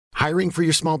Hiring for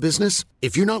your small business?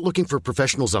 If you're not looking for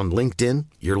professionals on LinkedIn,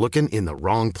 you're looking in the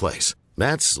wrong place.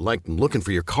 That's like looking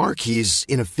for your car keys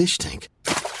in a fish tank.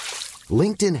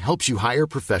 LinkedIn helps you hire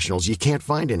professionals you can't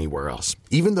find anywhere else,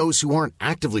 even those who aren't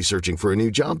actively searching for a new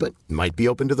job but might be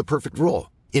open to the perfect role.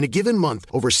 In a given month,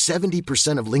 over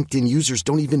 70% of LinkedIn users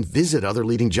don't even visit other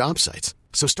leading job sites.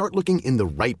 So start looking in the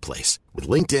right place. With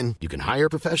LinkedIn, you can hire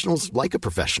professionals like a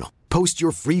professional. Post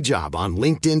your free job on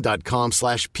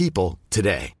linkedin.com/people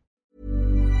today.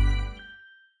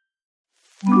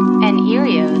 An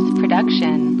Erios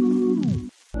production.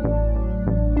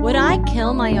 Would I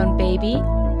kill my own baby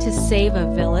to save a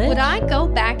village? Would I go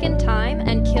back in time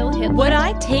and kill Hitler? Would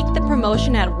I take the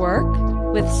promotion at work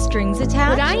with strings attached?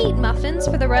 Would I eat muffins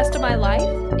for the rest of my life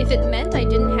if it meant I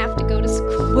didn't have to go to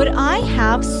school? Would I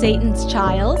have Satan's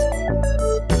child?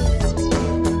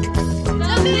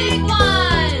 The big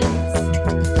ones!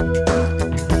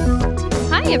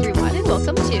 Hi everyone and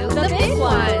welcome to The Big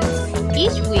Ones.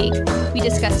 Each week, we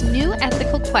discuss new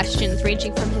ethical questions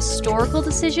ranging from historical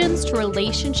decisions to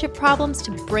relationship problems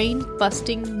to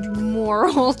brain-busting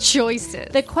moral choices.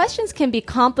 The questions can be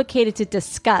complicated to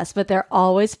discuss, but they're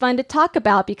always fun to talk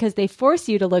about because they force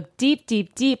you to look deep,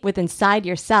 deep, deep within inside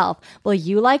yourself. Will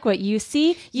you like what you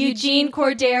see, Eugene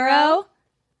Cordero?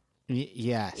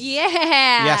 Yes. Yeah.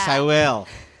 Yes, I will.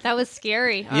 That was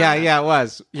scary. Yeah, it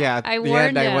was. Yeah, at I the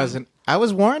warned end, him. I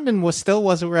was warned and still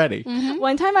wasn't ready. Mm-hmm.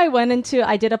 One time I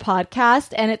did a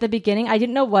podcast, and at the beginning, I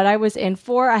didn't know what I was in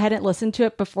for. I hadn't listened to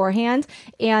it beforehand.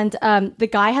 And the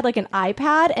guy had like an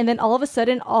iPad, and then all of a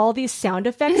sudden, all these sound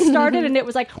effects started, and it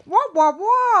was like, whoa, whoa,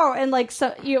 whoa. And like,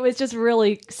 so it was just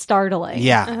really startling.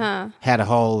 Yeah. Had a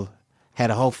whole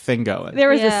thing going. There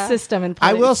was a system in place.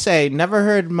 I will say, never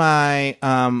heard my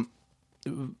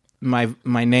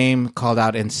my name called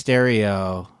out in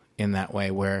stereo in that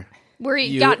way where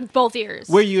you got both ears.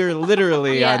 Where you're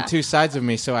literally Yeah. on two sides of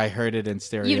me, so I heard it in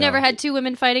stereo. You've never had two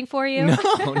women fighting for you?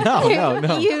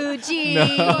 No. Eugene.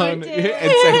 And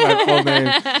say my full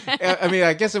name. I mean,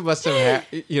 I guess it must have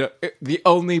had, the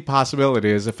only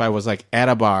possibility is if I was like at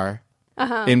a bar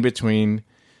in between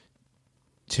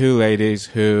two ladies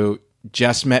who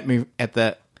just met me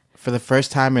for the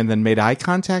first time and then made eye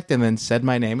contact and then said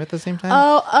my name at the same time?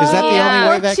 Is that the only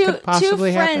way that could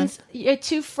possibly happen?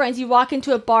 Two friends. You walk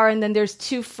into a bar and then there's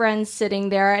two friends sitting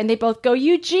there and they both go,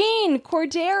 Eugene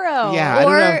Cordero. Yeah,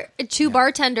 or two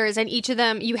bartenders and each of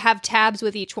them, you have tabs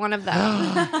with each one of them.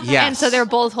 Yes. And so they're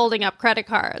both holding up credit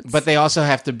cards. But they also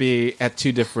have to be at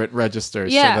two different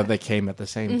registers so Yeah. that they came at the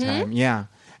same time. Yeah.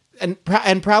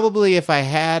 And probably if I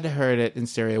had heard it in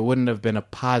stereo, it wouldn't have been a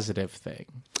positive thing.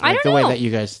 I don't the know. way that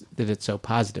you guys did it so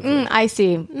positively. I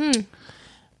see.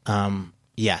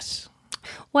 Yes.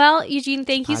 Well, Eugene,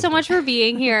 thank you so much for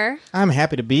being here. I'm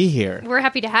happy to be here. We're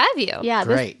happy to have you. Yeah,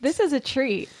 Great. This is a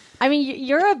treat. I mean,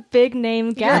 you're a big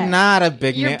name guy. I'm not a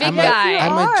big You're name. big I'm guy.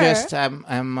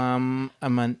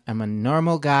 I'm a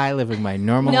normal guy living my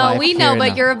normal No, life. we here know, in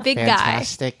but you're a big guy.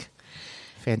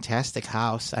 Fantastic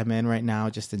house I'm in right now,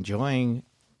 just enjoying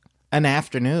an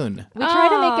afternoon. We try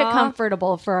to make it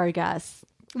comfortable for our guests.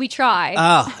 We try.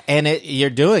 Oh, and you're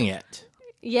doing it.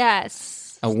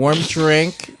 Yes. A warm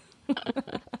drink,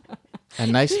 a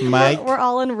nice mic. We're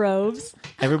all in robes.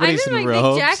 Everybody's I'm in my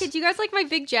robes. big jacket. Do you guys like my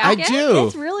big I jacket? do.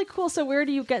 It's really cool. So where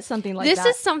do you get something like This that?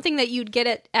 is something that you'd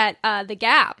get at the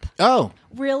Gap. Oh,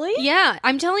 Really? Yeah,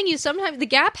 I'm telling you, sometimes the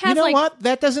Gap has you know like. what?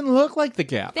 That doesn't look like the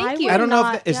Gap. Thank you. I don't know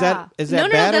if Yeah. that is that No,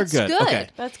 bad that's or good. good. Okay.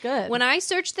 That's good. When I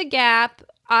search the Gap,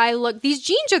 I look. These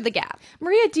jeans are the Gap.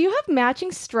 Maria, do you have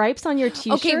matching stripes on your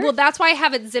t-shirt? Okay, well that's why I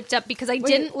have it zipped up because I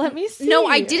didn't. let me see. No,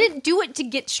 I didn't do it to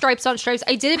get stripes on stripes.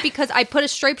 I did it because I put a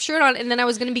striped shirt on and then I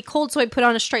was going to be cold, so I put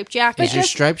on a striped jacket. Is your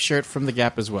striped shirt from the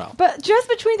Gap as well? But just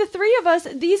between the three of us,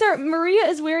 Maria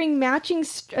is wearing matching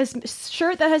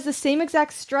shirt that has the same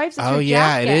exact stripes as Oh her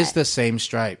yeah, jacket. it is the same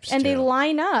stripes. And they too.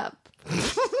 line up.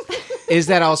 Is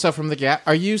that also from the Gap?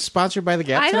 Are you sponsored by the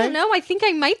Gap? I today? don't know. I think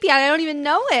I might be. I don't even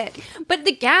know it. But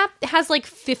the Gap has like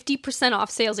 50%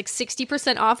 off sales, like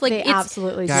 60% off. Like They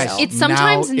absolutely do. Guys, It's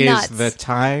sometimes now nuts. is the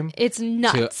time It's to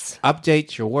nuts.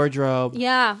 update your wardrobe.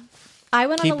 Yeah. I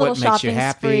went on Keep a little what makes you shopping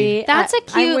happy. spree. That's a I'm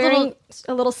cute wearing little-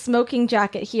 a little smoking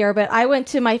jacket here, but I went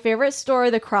to my favorite store,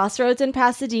 the Crossroads in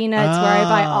Pasadena. It's where I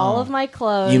buy all of my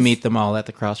clothes. You meet them all at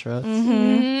the crossroads.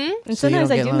 And So you sometimes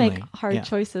don't I get do make lonely. hard Yeah.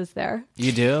 choices there.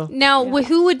 You do? Now,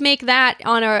 who would make that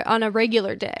on a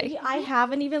regular day? I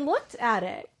haven't even looked at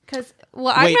it because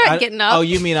Well, I'm Wait, not getting up. Oh,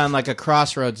 you mean on like a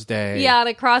crossroads day? Yeah, on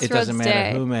a crossroads It doesn't matter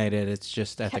day. who made it. It's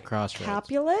just at the crossroads.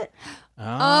 Capulet.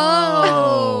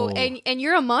 Oh, and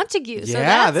you're a Montague. So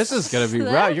yeah, this is going to be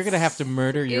rough. You're going to have to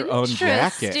murder your own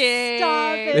jacket.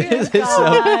 Stop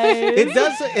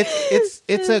it,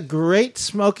 It's a great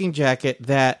smoking jacket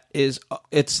that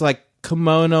it's like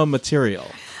kimono material.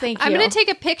 Thank you. I'm going to take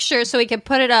a picture so we can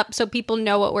put it up so people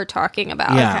know what we're talking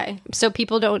about. Yeah. Okay. So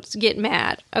people don't get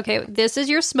mad. Okay, this is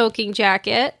your smoking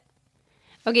jacket.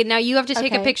 Okay, now you have to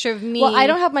take a picture of me. Well, I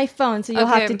don't have my phone, so you'll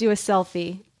Okay. have to do a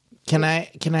selfie. Can I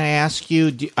ask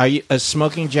you? Are you a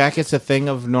smoking jacket's a thing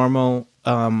of normal,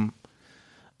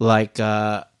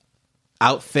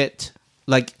 outfit?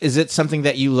 Like, is it something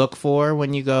that you look for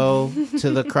when you go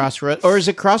to the Crossroads, or is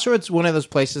it Crossroads one of those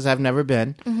places I've never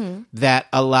been that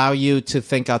allow you to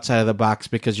think outside of the box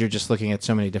because you're just looking at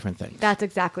so many different things? That's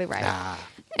exactly right.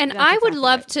 And I would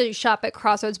love to shop at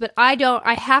Crossroads, but I don't.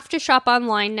 I have to shop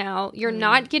online now. You're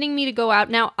not getting me to go out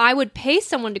now. I would pay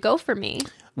someone to go for me.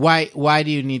 Why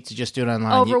do you need to just do it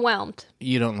online? Overwhelmed.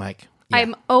 You don't like. Yeah.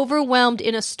 I'm overwhelmed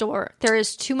in a store. There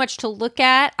is too much to look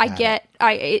at.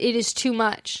 It is too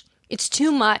much. It's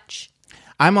too much.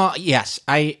 Yes,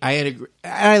 I agree.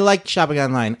 I like shopping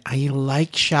online. I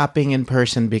like shopping in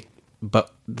person,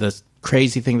 but the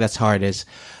crazy thing that's hard is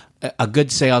a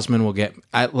good salesman will get.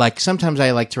 Sometimes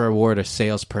I like to reward a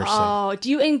salesperson. Oh, do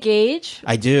you engage?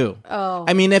 I do. Oh.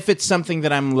 I mean, if it's something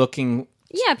that I'm looking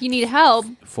Yeah, if you need help.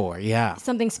 for, yeah.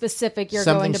 Something specific. You're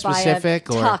Something going to buy specific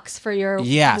a or- tux for your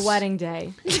Yes. wedding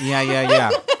day.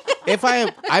 Yeah. If I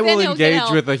will he'll get engage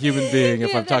help. with a human being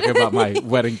if I'm talking about my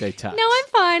wedding day tux. No, I'm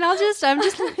fine. I'm just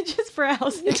Just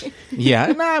browsing. Yeah,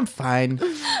 no, I'm fine.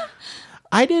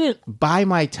 I didn't buy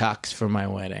my tux for my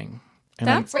wedding. And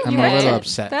That's I'm okay. a little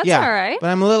upset. That's yeah, all right. But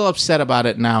I'm a little upset about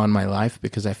it now in my life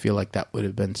because I feel like that would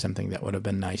have been something that would have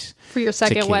been nice for your to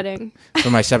second keep. wedding. For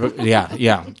my separate,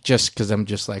 yeah. Just because I'm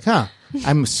just like,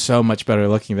 I'm so much better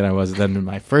looking than I was than in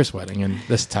my first wedding, and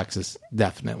this tux is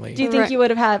definitely. Do you think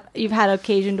Right. you've had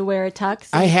occasion to wear a tux?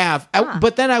 I have,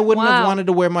 but then I wouldn't have Wow. wanted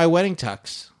to wear my wedding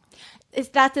tux.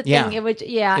 That's the thing. Yeah. It would,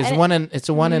 yeah. It's And it's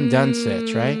a one and done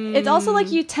sitch, right? it's also like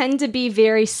you tend to be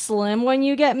very slim when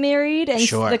you get married, and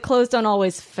Sure. the clothes don't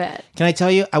always fit. Can I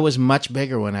tell you, I was much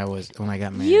bigger when I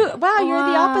got married. You're the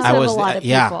opposite I of was, a lot of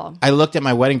people. I looked at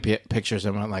my wedding pictures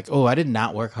and went like, oh, I did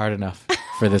not work hard enough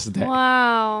for this day.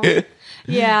 Wow.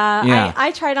 Yeah, Yeah.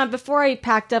 I tried on before I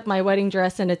packed up my wedding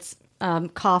dress and its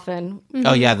coffin.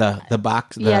 Oh yeah, the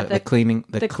box, the cleaning,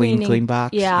 the clean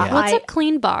box. Yeah. What's a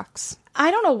clean box? I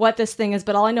don't know what this thing is,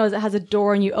 but all I know is it has a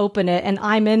door and you open it, and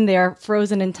I'm in there,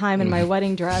 frozen in time in my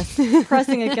wedding dress,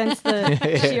 pressing against the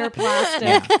sheer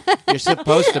plastic. You're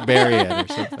supposed to bury it or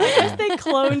something. Yeah. They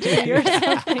cloned me or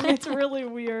something. It's really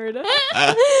weird. Okay,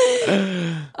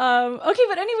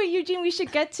 but anyway, Eugene, we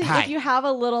should get to Hi. if you have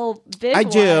a little big I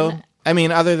do. one. I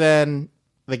mean, other than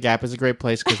the Gap is a great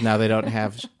place because now they don't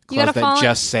have clothes gotta that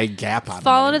just say Gap on them.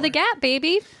 Fall into anymore. the gap,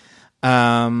 baby.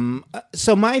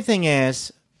 So my thing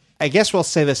is, I guess we'll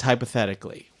say this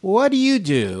hypothetically. What do you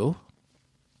do?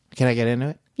 Can I get into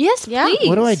it? Yes, Yeah. please.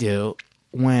 What do I do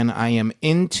when I am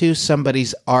into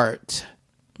somebody's art?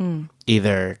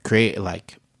 Either create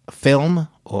like film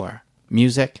or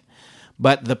music,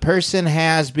 but the person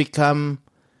has become.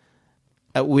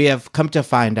 We have come to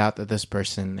find out that this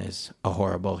person is a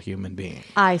horrible human being.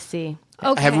 I see.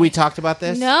 Okay. Have we talked about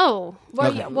this? No.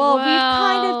 Well,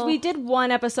 Okay. we did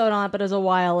one episode on it, but it was a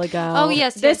while ago. Oh,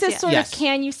 yes, This yes, is sort yes. of,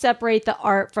 can you separate the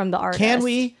art from the artist? Can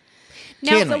we?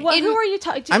 Now, Can So we? who are you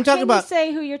talking? I'm talking about- You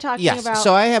say who you're talking Yes. about.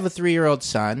 So I have a 3-year-old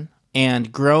son,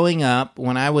 and growing up,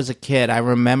 when I was a kid, I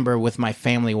remember with my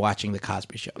family watching The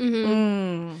Cosby Show.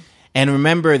 And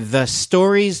remember the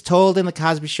stories told in The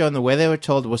Cosby Show and the way they were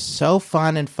told was so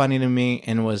fun and funny to me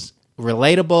and was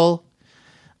relatable.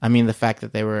 I mean, the fact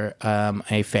that they were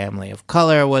a family of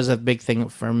color was a big thing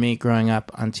for me growing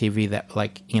up on TV, that,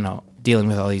 like, you know, dealing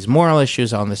with all these moral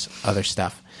issues, all this other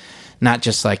stuff. Not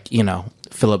just like, you know,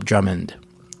 Philip Drummond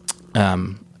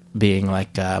being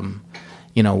like,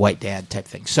 you know, white dad type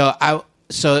thing. So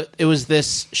it was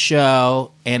this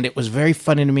show, and it was very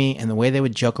funny to me, and the way they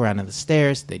would joke around on the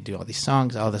stairs, they'd do all these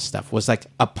songs, all this stuff was like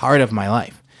a part of my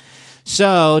life.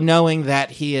 So knowing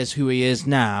that he is who he is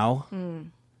now,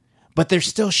 but they're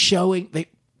still showing,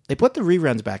 they put the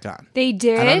reruns back on. They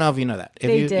did? I don't know if you know that.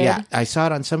 They did? Yeah, I saw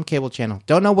it on some cable channel.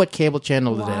 Don't know what cable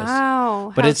channel it is.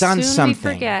 Wow. But How it's on soon something.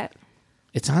 We forget.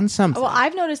 It's on something. well,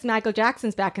 I've noticed Michael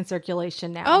Jackson's back in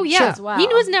circulation now. Oh, yeah. as well. He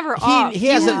was never off. He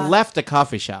hasn't left a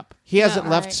coffee shop. He hasn't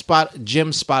No, left right.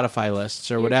 Jim's Spotify lists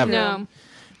or whatever. No.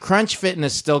 Crunch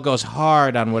Fitness still goes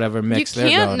hard on whatever You mix they're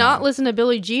can't going not on. listen to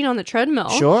Billie Jean on the treadmill.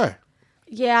 Sure.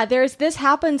 Yeah, this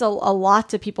happens a lot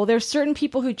to people. There's certain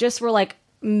people who just were like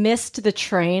missed the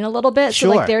train a little bit. So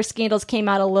Sure. like their scandals came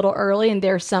out a little early and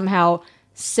they're somehow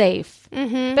safe.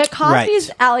 But Cosby's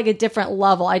Right. at like a different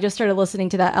level. I just started listening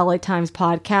to that LA Times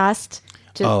podcast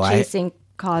to Chasing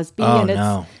Cosby. Oh, and it's,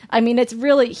 no. I mean, it's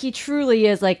really, he truly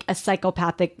is like a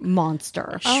psychopathic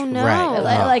monster. Oh no.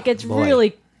 Right. Like it's boy.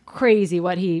 really crazy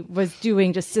what he was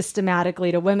doing just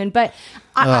systematically to women. But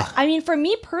I mean, for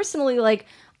me personally, like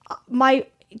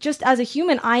just as a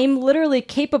human, I'm literally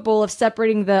capable of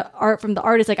separating the art from the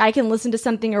artist. Like I can listen to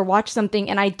something or watch something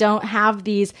and I don't have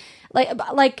these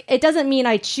like it doesn't mean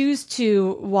I choose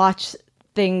to watch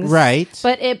things. Right.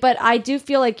 But I do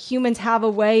feel like humans have a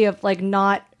way of like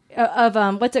not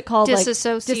what's it called?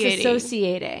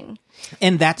 Disassociating.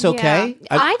 And that's okay? Yeah.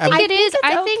 I think it is. it's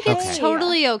I think okay. it's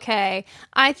totally okay.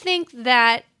 I think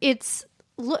that it's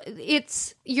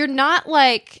you're not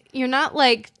like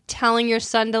telling your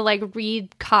son to like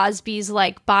read Cosby's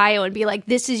like bio and be like,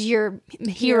 this is your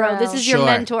hero, this is your Sure.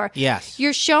 mentor. Yes.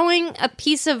 You're showing a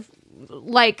piece of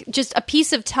like just a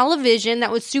piece of television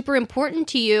that was super important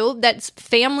to you, that's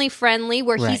family friendly,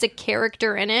 where Right. he's a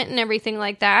character in it and everything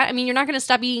like that. I mean, you're not going to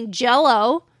stop eating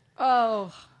Jell-O.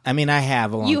 Oh. I mean, I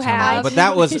have a long You time have. ago, but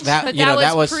that was that. But You know,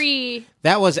 that was pre.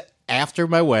 that was after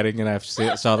my wedding, and I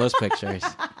saw those pictures.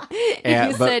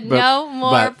 You said no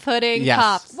more pudding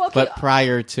pops. Well, okay, but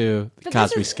prior to the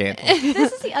Cosby scandal,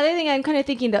 This is the other thing I'm kind of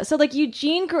thinking though. So like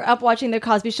Eugene grew up watching the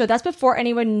Cosby Show. That's before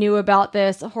anyone knew about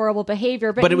this horrible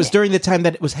behavior. but it was during the time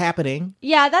that it was happening.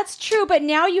 Yeah, that's true. But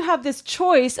now you have this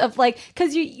choice of like,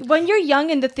 because when you're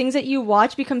young and the things that you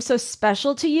watch become so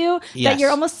special to you Yes. that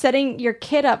you're almost setting your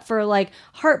kid up for like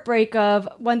heartbreak of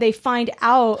when they find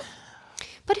out.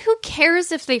 But who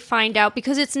cares if they find out?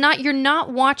 Because you're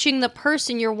not watching the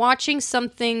person. You're watching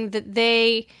something that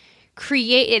they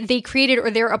created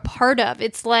or they're a part of.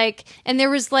 It's like, and there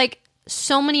was like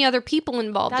so many other people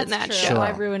involved That's in that true. show. I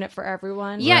ruin it for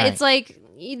everyone. Yeah, Right. it's like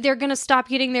they're going to stop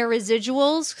getting their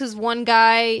residuals because one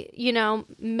guy,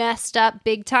 messed up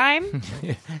big time.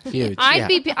 Huge. I'd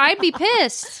be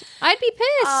pissed. I'd be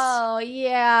pissed. Oh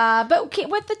yeah, but okay,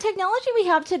 with the technology we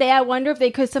have today, I wonder if they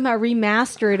could somehow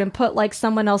remaster it and put like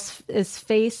someone else's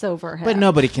face over him. But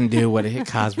nobody can do what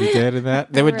Cosby did in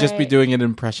that. They would just be Right. doing an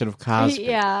impression of Cosby.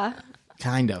 Yeah,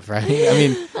 Kind of, right? I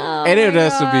mean, and it would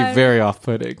also be very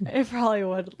off-putting, it probably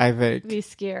would I think. be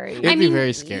scary. It'd be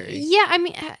very scary. Yeah, I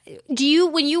mean,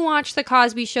 when you watch the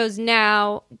Cosby shows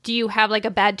now, do you have like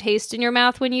a bad taste in your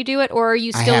mouth when you do it, or are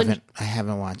you I still?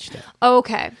 haven't watched it. Oh,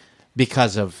 okay.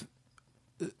 Because of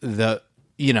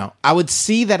I would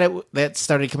see that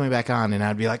started coming back on, and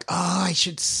I'd be like, oh, I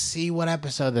should see what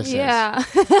episode this Yeah.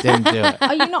 is. Didn't do it.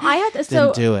 I had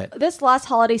Didn't do it. This last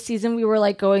holiday season, we were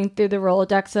like going through the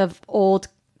Rolodex of old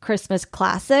Christmas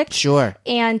classics. Sure.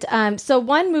 And so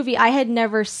one movie I had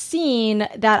never seen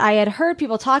that I had heard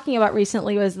people talking about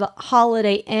recently was The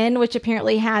Holiday Inn, which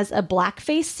apparently has a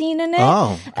blackface scene in it.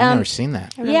 Oh, I've never seen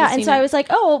that. Yeah, and seen so it. I was like,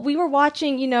 oh, well, we were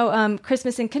watching,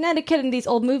 Christmas in Connecticut and these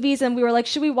old movies, and we were like,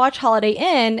 should we watch Holiday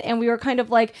Inn? And we were kind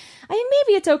of like, I mean,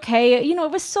 maybe it's okay.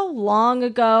 It was so long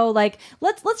ago. Like,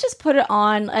 let's just put it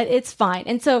on. It's fine.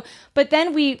 And so, but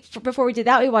then before we did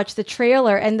that, we watched the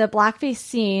trailer, and the blackface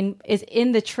scene is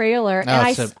in the trailer. Oh, And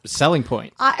it's a selling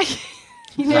point.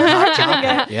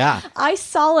 Yeah. I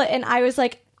saw it, and I was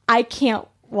like, I can't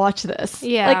watch this.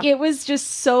 Yeah. Like, it was just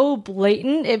so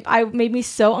blatant. It made me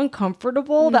so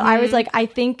uncomfortable that I was like, I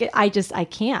think I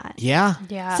can't. Yeah.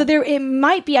 Yeah. So it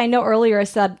might be. I know earlier I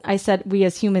said we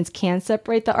as humans can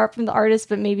separate the art from the artist,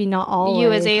 but maybe not always.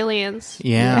 You as aliens.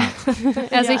 Yeah.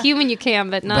 As a human, you can,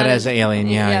 but not. But as an alien,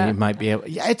 Yeah. you might be able.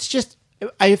 Yeah, it's just.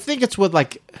 I think it's with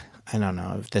like, I don't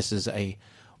know if this is a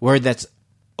word that's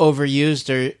overused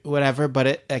or whatever,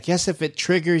 but I guess if it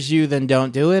triggers you, then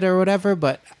don't do it or whatever.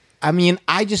 But I mean,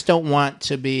 I just don't want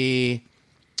to be.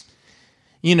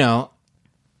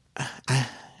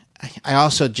 I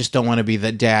also just don't want to be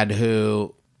the dad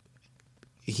who.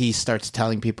 He starts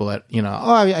telling people that,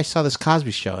 I saw this Cosby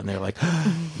show, and they're like,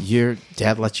 your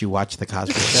dad lets you watch the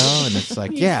Cosby show? And it's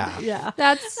like, yeah. Yeah.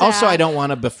 That's sad. Also, I don't want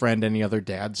to befriend any other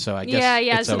dads, so I guess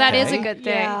Yeah. it's So that is a okay. good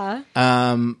thing. Yeah.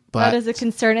 But That is a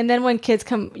concern. And then when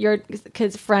your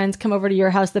kids' friends come over to your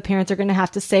house, the parents are going to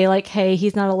have to say like, "Hey,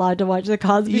 he's not allowed to watch the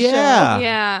Cosby Yeah. Show."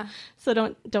 Yeah.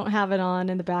 So don't have it on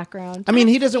in the background. I mean,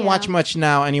 he doesn't watch much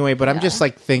now anyway, but I'm just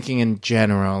like thinking in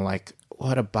general, like,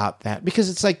 what about that? Because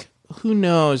it's like, who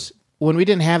knows? When we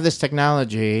didn't have this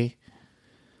technology,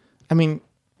 I mean,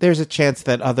 there's a chance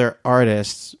that other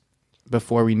artists,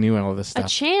 before we knew all this A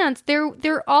stuff, chance.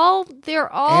 They're all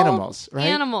Animals, right?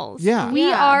 Animals. Yeah. We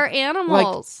Yeah. are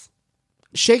animals.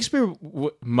 Shakespeare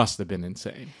must have been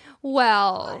insane.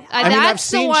 Well, I mean, I've that's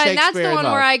the seen one. That's the Shakespeare, one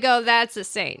though. where I go. That's a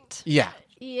saint. Yeah.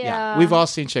 Yeah. We've all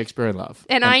seen Shakespeare in Love.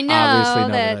 And I know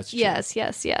obviously that, that's true.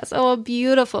 yes. Oh, a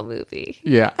beautiful movie.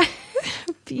 Yeah.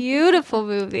 Beautiful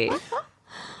movie.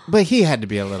 But he had to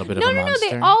be a little bit of a No, monster.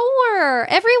 they all were.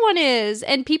 Everyone is.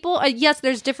 And people, yes,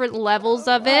 there's different levels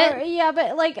of it. Yeah,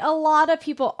 but like a lot of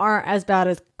people aren't as bad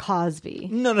as Cosby.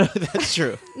 No, that's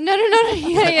true. No.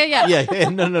 Yeah. yeah,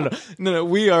 no.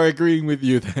 We are agreeing with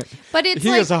you that But it's he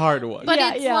like, is a hard one. But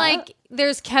Yeah, it's yeah. like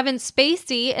there's Kevin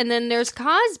Spacey and then there's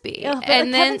Cosby. Yeah, but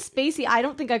and then, Kevin Spacey, I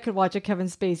don't think I could watch a Kevin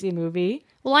Spacey movie.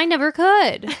 well, I never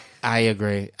could. I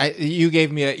agree. You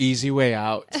gave me an easy way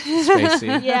out,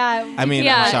 Spacey. Yeah, I mean,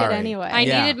 Yeah. I'm sorry. anyway. I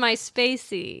Yeah. needed my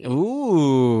Spacey.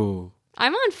 Ooh.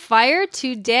 I'm on fire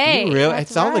today. You really?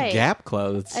 That's It's all the right. Gap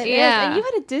clothes. It is. Yeah. And you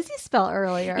had a dizzy spell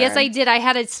earlier. Yes, I did. I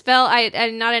had a spell.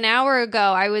 And not an hour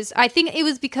ago. I think it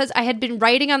was because I had been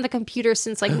writing on the computer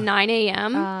since like 9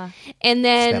 a.m. And It's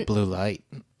then, that blue light.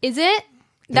 is it?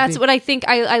 That's what I think.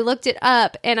 I looked it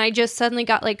up and I just suddenly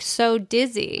got like so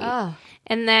dizzy. Oh,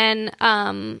 And then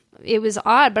it was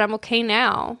odd, but I'm okay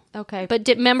now. okay. But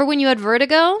remember when you had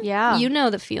vertigo? Yeah. You know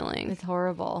the feeling. It's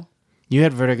horrible. You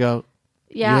had vertigo.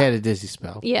 Yeah. You had a dizzy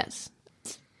spell. Yes.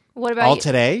 What about All you?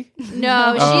 today?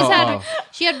 No,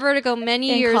 she had vertigo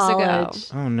many In years ago. college.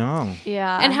 Oh, no.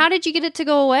 Yeah. And how did you get it to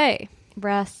go away?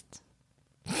 Rest.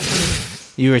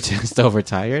 You were just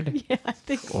overtired? Yeah, I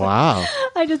think so. Wow.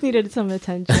 I just needed some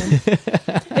attention.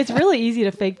 It's really easy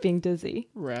to fake being dizzy.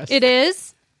 Rest. It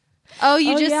is? Oh,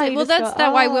 you Oh, just yeah, said, you well, just that's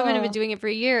go, why women have been oh. doing it for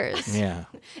years. Yeah.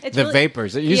 It's The really-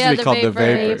 vapors. It used Yeah, to be the called the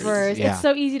vapors. vapors. Yeah. It's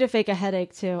so easy to fake a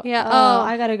headache too. Yeah. Oh, Oh.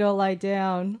 I gotta go lie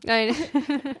down.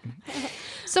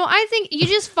 So I think you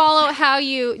just follow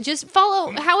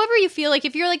however you feel. Like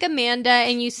if you're like Amanda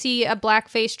and you see a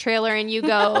blackface trailer and you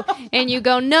go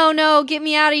no, get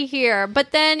me out of here.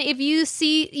 But then if you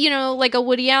see, like a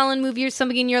Woody Allen movie or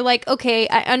something and you're like, okay,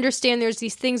 I understand there's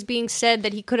these things being said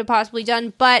that he could have possibly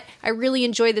done, but I really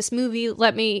enjoy this movie.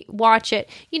 Let me watch it.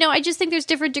 I just think there's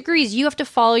different degrees. You have to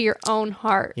follow your own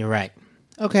heart. You're right.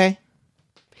 Okay.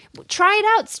 Try it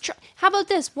out. How about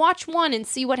this? Watch one and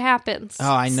see what happens.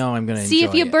 Oh, I know I'm going to See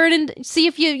if you it. burn in. See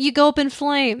if you go up in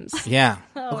flames. Yeah.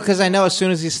 Because I know as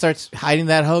soon as he starts hiding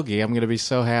that hoagie, I'm going to be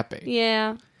so happy.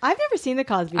 Yeah, I've never seen the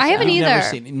Cosby Show. I haven't I've either. never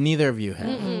seen it. Neither of you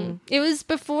have. it was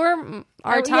before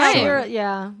our Oh, time.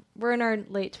 Yeah, we're in our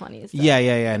late 20s. so.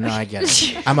 Yeah. No, I get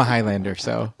it. I'm a Highlander,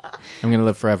 so I'm going to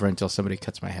live forever until somebody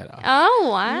cuts my head off. Oh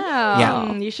wow!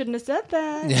 Yeah. You shouldn't have said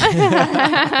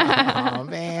that. Oh,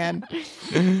 man.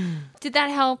 Did that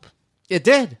help? It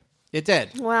did. It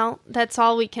did. Well, that's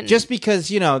all we can. Just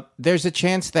because, there's a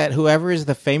chance that whoever is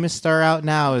the famous star out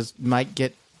now might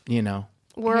get,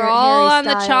 we're Harry all on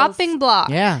the Styles. chopping block.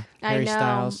 yeah, I Harry know.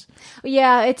 Styles.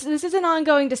 Yeah, this is an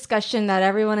ongoing discussion that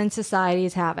everyone in society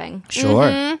is having. Sure.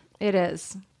 Mm-hmm. It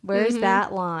is. Where's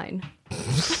that line?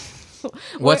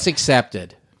 What's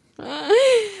accepted?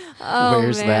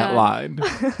 Where's that man. line?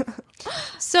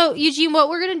 So, Eugene, what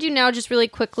we're going to do now, just really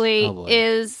quickly, Oh, boy.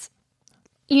 is,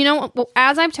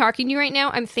 as I'm talking to you right now,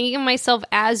 I'm thinking of myself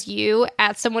as you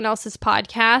at someone else's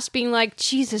podcast, being like,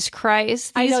 Jesus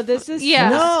Christ. I these know this is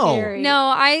Yeah. so No. scary. No,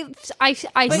 I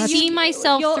see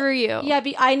myself You'll- through you. Yeah,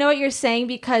 I know what you're saying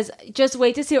because just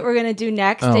wait to see what we're gonna do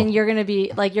next, Oh. and you're gonna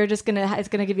be like, it's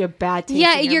gonna give you a bad taste.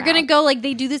 Yeah, in your you're going to mouth. go like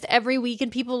they do this every week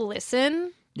and people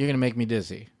listen. You're going to make me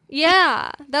dizzy.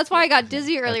 Yeah, that's why I got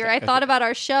dizzy earlier. I thought about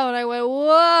our show and I went,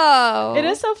 whoa. It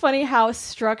is so funny how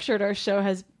structured our show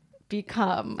has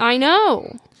become. I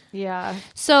know. Yeah,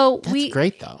 So That's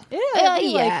great, though. yeah, I do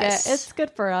yes. like it. It's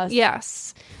good for us.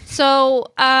 Yes.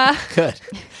 So Good.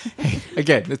 Hey,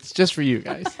 again, it's just for you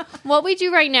guys. what we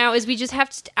do right now is we just have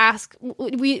to ask.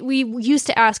 We used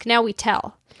to ask, now we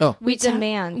tell. Oh, We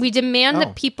demand. We demand Oh.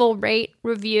 that people rate,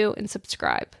 review, and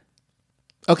subscribe.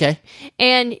 okay.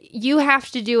 And you have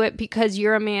to do it because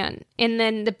you're a man. And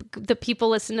then the people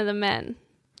listen to the men.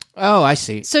 Oh, I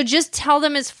see. So just tell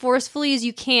them as forcefully as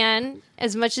you can,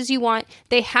 as much as you want.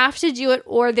 They have to do it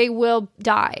or they will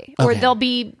die. Or Okay. they'll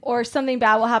be... Or something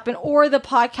bad will happen, or the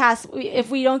podcast. If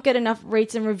we don't get enough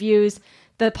rates and reviews,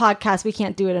 the podcast we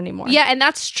can't do it anymore. Yeah, and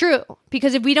that's true.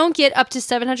 Because if we don't get up to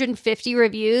 750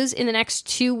 reviews in the next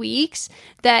 2 weeks,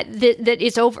 that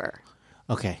it's over.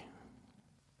 Okay.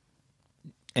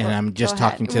 And I'm just go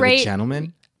ahead. talking to Rate- the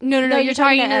gentlemen. No, you're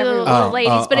talking to the everyone.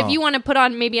 ladies. But if oh. you want to put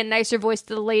on maybe a nicer voice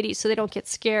to the ladies so they don't get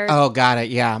scared. Oh, got it.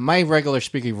 Yeah. My regular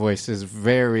speaking voice is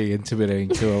very intimidating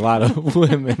to a lot of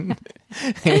women.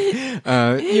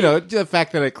 The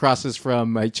fact that it crosses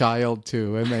from a child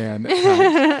to a man.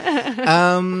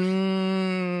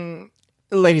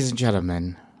 Ladies and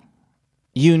gentlemen,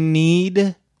 you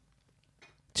need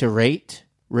to rate,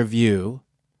 review,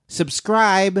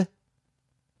 subscribe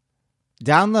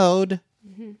download,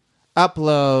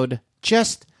 upload,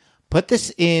 just put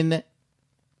this in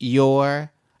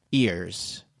your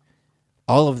ears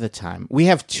all of the time. We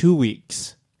have 2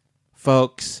 weeks,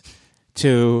 folks,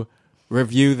 to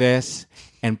review this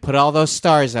and put all those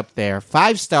stars up there.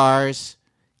 5 stars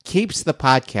keeps the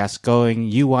podcast going.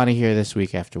 You want to hear this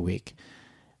week after week.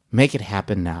 Make it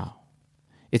happen now.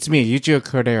 It's me, Eugene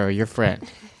Cordero, your friend.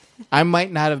 I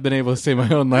might not have been able to say my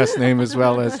own last name as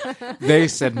well as they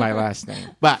said my last name.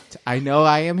 But I know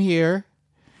I am here,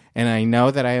 and I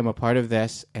know that I am a part of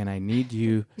this, and I need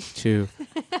you to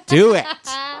do it.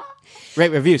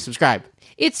 Rate, review, subscribe.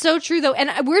 It's so true, though.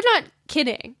 And we're not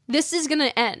kidding. This is going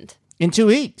to end. In 2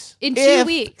 weeks. In 2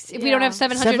 weeks, if we don't have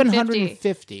 750.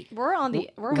 750. We're on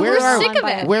the. We're sick of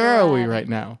it. Where are we right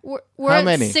now? We're How at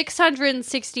many?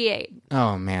 668.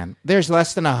 Oh, man. There's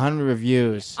less than 100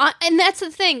 reviews. And that's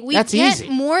the thing. We That's get easy.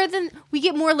 we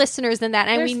get more listeners than that,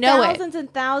 and There's we know thousands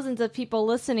and thousands of people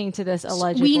listening to this. We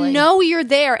Allegedly, know you're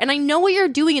there, and I know what you're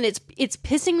doing, and it's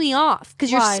pissing me off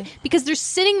Why? because they're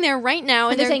sitting there right now,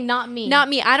 and they're saying, "Not me, not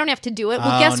me. I don't have to do it."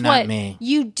 Well, Oh, guess not what? me.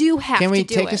 You do have to do it. Can we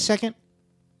take a second?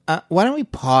 Why don't we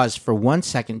pause for 1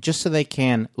 second just so they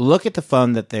can look at the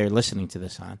phone that they're listening to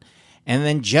this on, and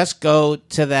then just go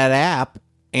to that app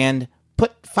and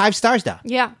put 5 stars down.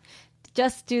 Yeah.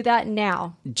 Just do that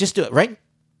now. Just do it right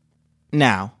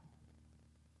now.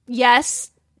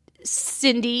 Yes,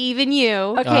 Cindy, even you.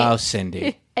 Okay, Oh,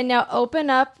 Cindy. and now open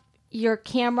up your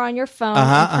camera on your phone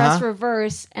Uh-huh, and press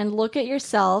reverse and look at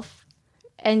yourself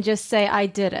and just say, "I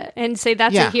did it." And say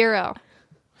that's Yeah. a hero.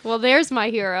 Well, there's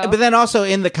my hero. But then also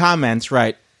in the comments,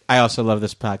 right, I also love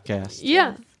this podcast.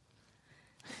 Yeah.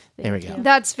 There we go.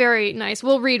 That's very nice.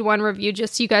 We'll read one review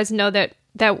just so you guys know that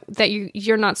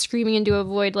you're not screaming into a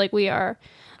void like we are.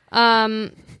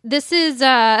 This is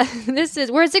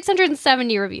we're at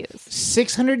 670 reviews.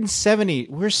 670.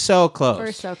 We're so close.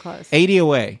 We're so close. 80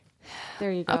 away.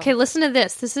 There you go. Okay, listen to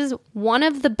this. This is one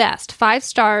of the best 5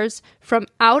 stars from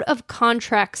Out of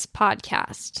Contracts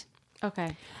podcast.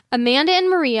 Okay. Amanda and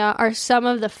Maria are some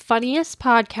of the funniest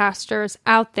podcasters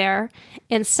out there,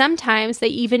 and sometimes they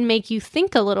even make you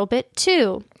think a little bit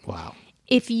too. Wow.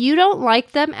 If you don't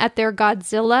like them at their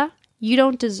Godzilla, you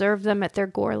don't deserve them at their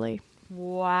Gorley.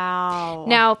 Wow.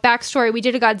 Now, backstory, we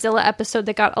did a Godzilla episode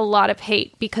that got a lot of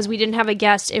hate because we didn't have a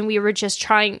guest and we were just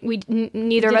trying,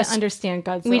 neither of didn't us understand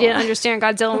Godzilla. We didn't understand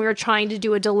Godzilla, and we were trying to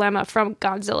do a dilemma from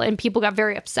Godzilla, and people got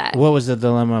very upset. What was the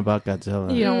dilemma about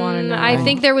Godzilla? You don't want to know. I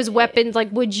think there was weapons, like,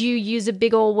 would you use a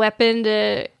big old weapon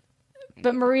to...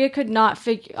 But Maria could not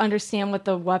understand what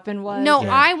the weapon was. No,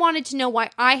 I wanted to know why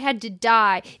I had to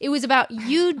die. It was about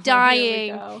you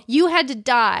dying. go. You had to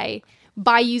die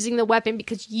by using the weapon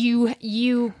because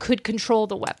you could control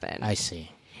the weapon. I see.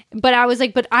 But I was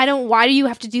like, but I don't, why do you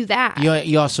have to do that?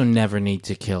 You also never need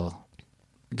to kill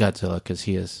Godzilla because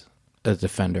he is a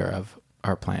defender of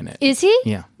our planet. Is he?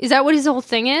 Yeah. Is that what his whole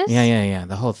thing is? Yeah.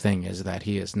 The whole thing is that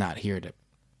he is not here to...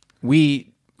 We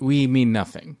mean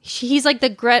nothing. He's like the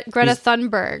Greta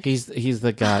Thunberg. He's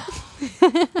the god.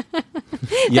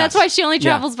 That's why she only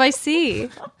travels by sea.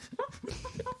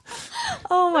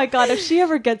 Oh my God, if she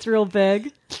ever gets real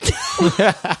big,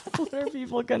 what are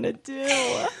people going to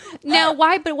do? Now,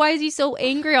 why is he so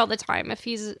angry all the time if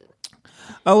he's...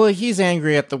 Oh, well, he's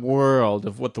angry at the world,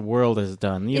 of what the world has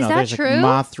done. You Is know, that there's true?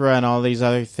 like Mothra and all these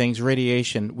other things.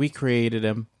 Radiation. We created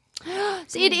him.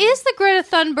 It is the Greta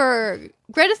Thunberg.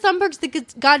 Greta Thunberg's the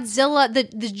Godzilla, the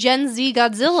Gen Z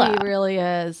Godzilla. She really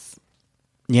is.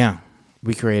 Yeah.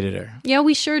 We created her. Yeah,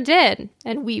 we sure did.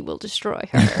 And we will destroy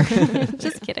her.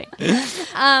 Just kidding.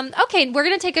 Okay, we're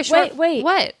going to take a short... Wait.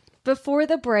 What? Before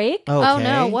the break, Okay. Oh,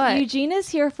 no, what? Eugene is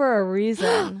here for a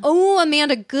reason. Oh,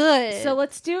 Amanda, good. So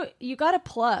let's do... You got to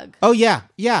plug. Oh, yeah.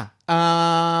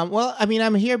 Well, I mean,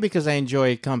 I'm here because I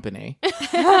enjoy company.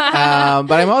 But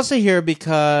I'm also here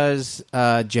because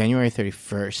January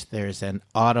 31st, there's an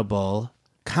Audible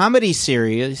comedy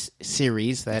series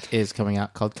that is coming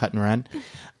out called Cut and Run.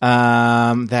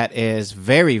 That is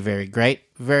very, very great.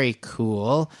 Very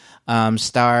cool.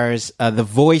 Stars the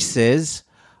voices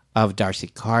of Darcy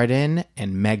Carden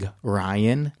and Meg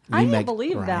Ryan. I can't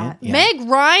believe that. Yeah. Meg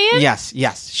Ryan?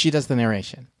 Yes. She does the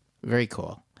narration. Very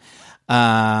cool.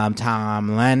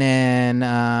 Tom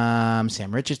Lennon,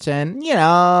 Sam Richardson,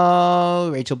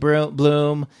 Rachel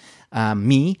Bloom,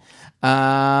 me.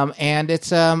 And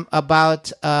it's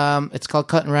about it's called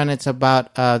Cut and Run. It's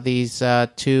about these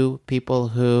 2 people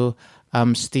who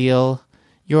steal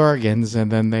your organs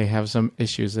and then they have some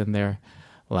issues in their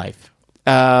life.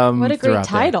 What a great throughout there.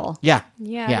 title. Yeah.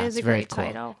 Yeah, it is it's a very great cool.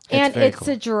 title. And very it's cool.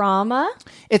 a drama.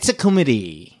 It's a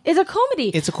comedy. It's a comedy.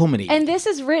 It's a comedy. And this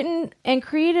is written and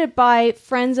created by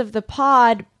friends of the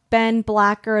pod, Ben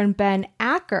Blacker and Ben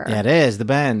Acker. Yeah, it is. The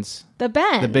Bens. The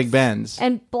Bens. The Big Bens.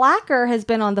 And Blacker has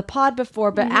been on the pod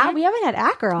before, but we haven't had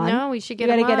Acker on. No, we should get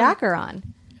We him gotta get on. Acker on.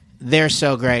 They're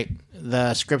so great.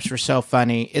 The scripts were so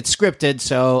funny. It's scripted,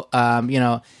 so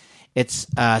it's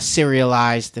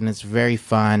serialized and it's very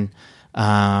fun.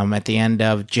 At the end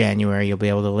of January, you'll be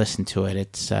able to listen to it.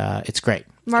 It's great.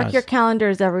 Mark your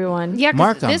calendars, everyone. Yeah,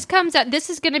 Mark 'em. because this comes out. This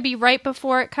is going to be right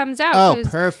before it comes out. Oh,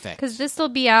 perfect. Because this will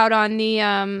be out on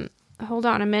the. Hold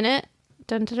on a minute.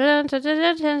 Dun, dun, dun, dun,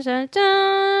 dun, dun, dun,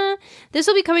 dun. This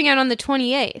will be coming out on the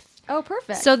 28th. Oh,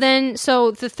 perfect. So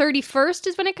the 31st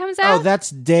is when it comes out. Oh, that's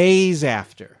days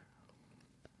after.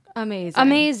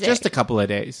 Amazing. Just a couple of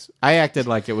days. I acted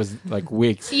like it was like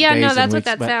weeks. Yeah, days no, and that's what weeks,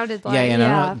 that but- sounded like. Yeah, Yeah.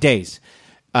 no, days.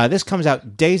 This comes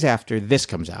out days after this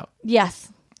comes out, Yes.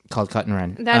 called Cut and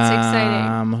Run. That's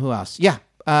exciting. Who else? Yeah,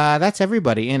 that's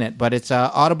everybody in it. But it's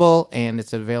Audible, and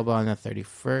it's available on the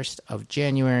 31st of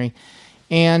January.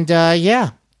 And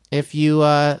if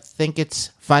you think it's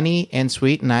funny and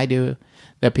sweet, and I do,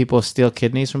 that people steal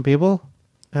kidneys from people,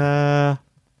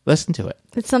 listen to it.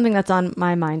 It's something that's on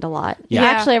my mind a lot. Yeah.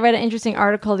 Actually, I read an interesting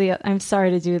article. I'm sorry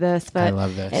to do this, but I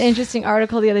love this. an interesting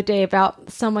article the other day about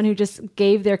someone who just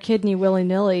gave their kidney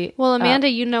willy-nilly. Well, Amanda,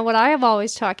 you know what I am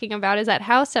always talking about is that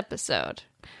House episode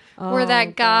where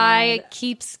that guy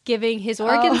keeps giving his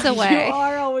organs away. You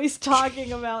are always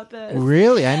talking about this.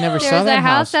 Really? I never saw There's that a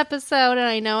house house. episode, and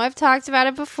I know I've talked about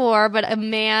it before, but a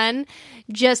man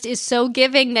just is so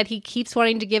giving that he keeps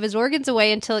wanting to give his organs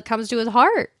away until it comes to his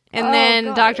heart. And then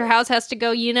God. Dr. House has to go,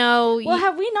 Well,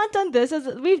 have we not done this?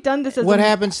 We've done this as What a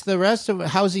happens to the rest of it?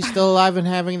 How is he still alive and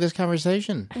having this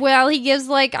conversation? well, he gives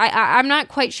I'm not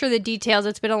quite sure the details.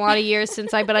 It's been a lot of years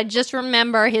since but I just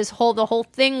remember the whole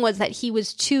thing was that he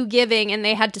was too giving and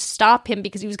they had to stop him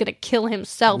because he was going to kill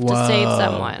himself to save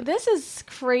someone. This is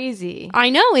crazy.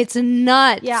 I know, it's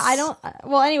nuts. Yeah, I don't.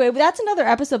 Well, anyway, that's another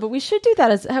episode, but we should do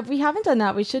that we haven't done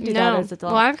that. We should do that No. as a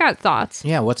Well, I've got thoughts.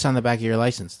 Yeah, what's on the back of your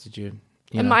license? Did you?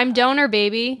 I'm donor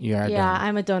baby. You are Yeah, done.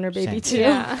 I'm a donor baby Same. too.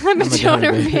 Yeah, I'm a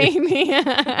donor baby.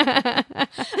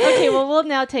 Okay, well, we'll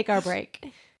now take our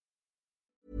break.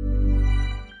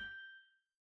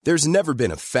 There's never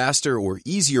been a faster or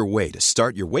easier way to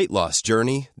start your weight loss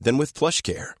journey than with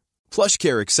PlushCare.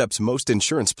 PlushCare accepts most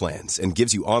insurance plans and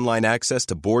gives you online access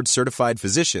to board-certified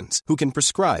physicians who can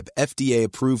prescribe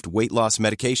FDA-approved weight loss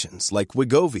medications like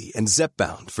Wegovy and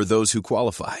Zepbound for those who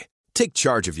qualify. Take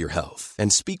charge of your health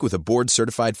and speak with a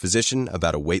board-certified physician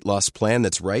about a weight loss plan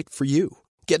that's right for you.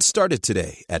 Get started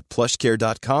today at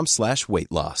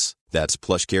plushcare.com/weight loss. That's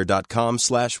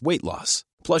plushcare.com/weight loss.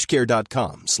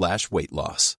 plushcare.com/weight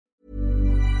loss.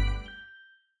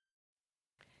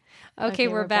 Okay,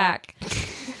 we're back.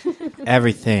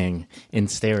 Everything in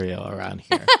stereo around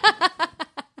here.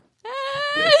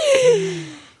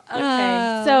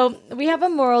 Okay, so we have a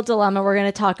moral dilemma we're going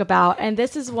to talk about, and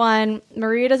this is one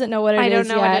Maria doesn't know what it is. I don't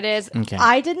know yet. what it is. Okay.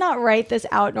 I did not write this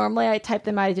out. Normally, I type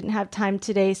them out. I didn't have time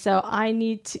today, so I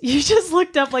need to. You just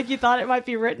looked up like you thought it might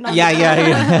be written on. Yeah.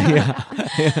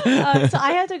 So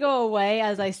I have to go away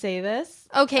as I say this.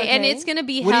 Okay, and it's going to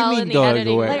be What do you hell mean in the going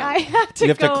editing. away? Like I have to. You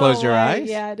have to go close your away, eyes?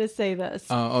 Yeah, to say this.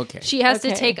 Oh, okay. She has to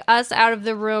Okay. take us out of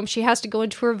the room. She has to go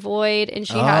into her void, and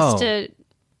she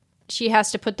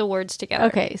has to put the words together.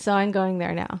 Okay, so I'm going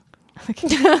there now.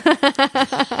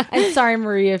 I'm sorry,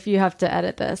 Maria, if you have to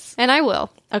edit this. And I will.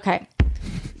 Okay.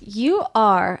 You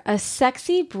are a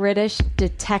sexy British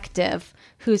detective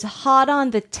who's hot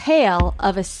on the tail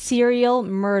of a serial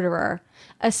murderer,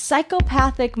 a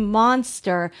psychopathic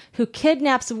monster who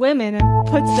kidnaps women and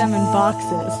puts them in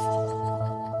boxes.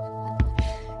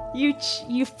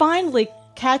 You finally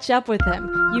catch up with him.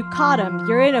 You caught him.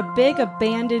 You're in a big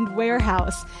abandoned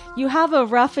warehouse. You have a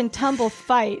rough and tumble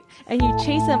fight, and you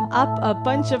chase him up a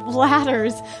bunch of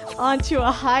ladders onto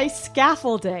a high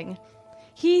scaffolding.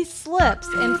 He slips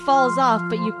and falls off,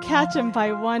 but you catch him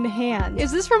by one hand.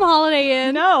 Is this from Holiday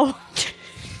Inn? No.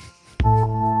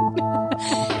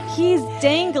 He's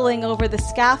dangling over the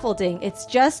scaffolding. It's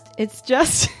just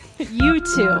you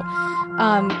two.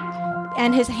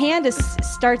 And his hand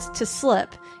starts to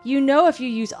slip. You know if you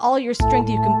use all your strength,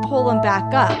 you can pull him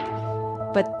back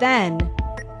up. But then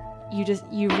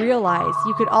you realize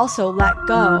you could also let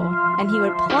go, and he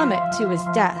would plummet to his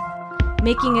death,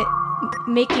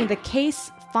 making the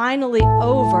case finally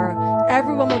over.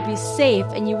 Everyone would be safe,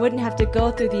 and you wouldn't have to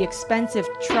go through the expensive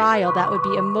trial that would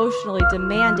be emotionally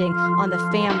demanding on the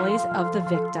families of the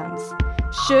victims.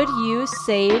 Should you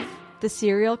save the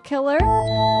serial killer,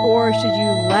 or should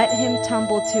you let him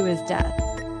tumble to his death?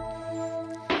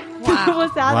 Wow.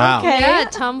 Was that Wow. okay? Yeah,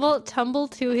 tumble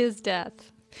to his death.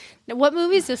 Now, what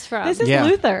movie is this from? This is Yeah.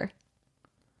 Luther.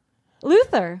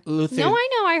 Luther. Luther. No, I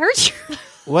know. I heard you.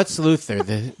 What's Luther?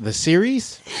 The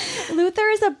series? Luther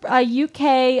is a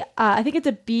UK, I think it's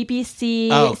a BBC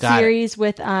Oh, got it. series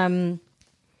with Luther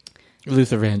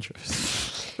Vandross.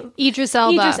 Idris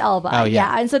Elba. Idris Elba. Oh,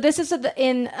 yeah. And so this is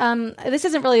this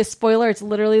isn't really a spoiler. It's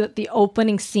literally the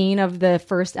opening scene of the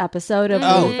first episode of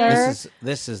Oh, Luther.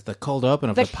 this is the cold open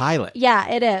of the pilot. Yeah,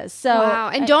 it is. So Wow.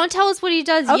 And don't tell us what he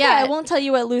does okay, yet. I won't tell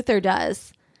you what Luther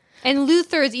does. And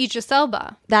Luther is Idris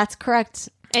Elba. That's correct.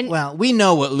 And Well, we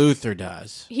know what Luther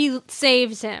does. he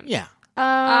saves him. Yeah.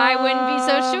 I wouldn't be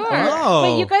so sure. Oh.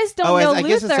 But you guys don't Oh, know I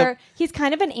guess it's Luther. He's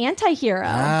kind of an anti-hero.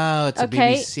 Oh, it's a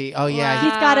Okay. BBC. Oh, yeah.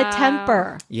 He's got a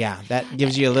temper. Yeah, that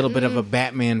gives you a little bit of a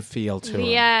Batman feel to him.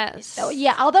 Yes. Oh,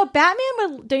 yeah, although Batman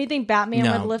would, don't you think Batman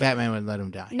No, would live? Batman would let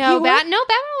him die. No, He would? Batman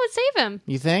would save him.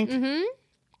 You think? Mm-hmm.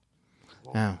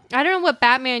 Oh, I don't know what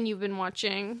Batman you've been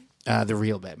watching. the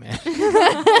real Batman.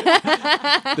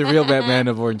 The real Batman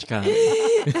of Orange County.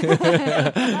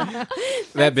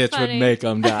 That bitch would funny. make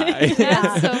him die.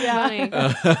 That's so funny.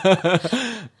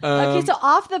 Okay, so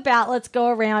off the bat, let's go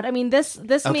around. I mean, this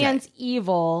Okay. man's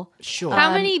evil. Sure.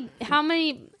 How many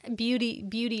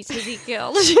beauties has he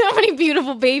killed? How many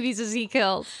beautiful babies has he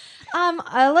killed?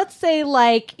 Let's say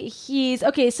like he's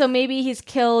okay. So maybe he's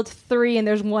killed 3, and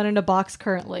there's 1 in a box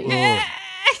currently.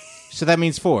 So that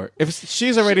means 4. If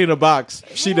she's already in a box,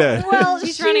 she dead. Well,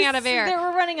 She's running out of air. They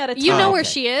were running out of time. You know Oh, where okay.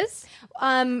 she is?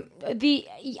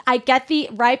 I get the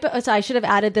right, but so I should have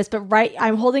added this, but right,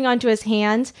 I'm holding onto his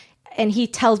hand, and he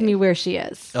tells me where she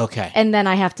is. Okay. And then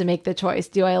I have to make the choice: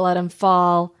 do I let him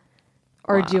fall,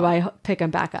 or do I pick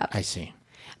him back up? I see.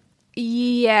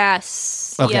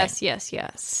 Yes. Okay.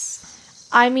 Yes.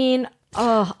 I mean,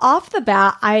 off the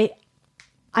bat,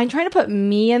 I'm trying to put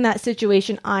me in that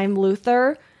situation. I'm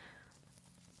Luther.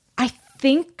 I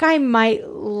think I might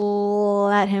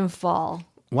let him fall.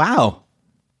 Wow.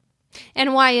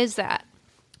 And why is that?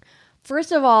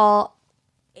 First of all,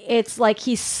 it's like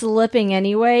he's slipping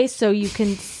anyway, so you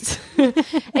can.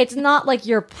 It's not like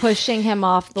you're pushing him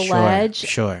off the ledge.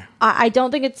 Sure. I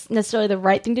don't think it's necessarily the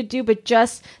right thing to do, but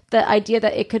just the idea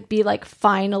that it could be like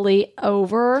finally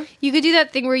over. You could do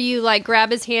that thing where you like grab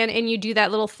his hand and you do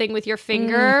that little thing with your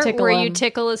finger tickle where him. you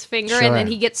tickle his finger Sure. and then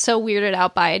he gets so weirded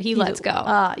out by it. He lets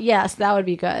go. Yes, that would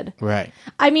be good. Right.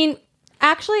 I mean,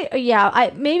 actually,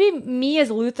 yeah, maybe me as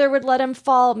Luther would let him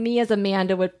fall. Me as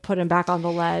Amanda would put him back on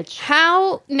the ledge.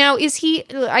 How now is he?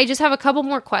 I just have a couple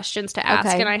more questions to ask,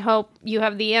 Okay. and I hope you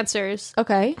have the answers.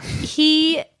 Okay.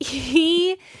 He,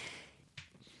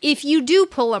 if you do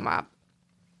pull him up,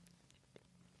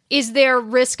 is there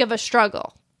risk of a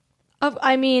struggle?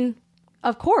 I mean,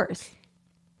 of course.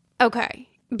 Okay.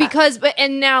 Because,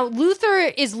 and now Luther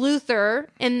is Luther,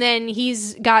 and then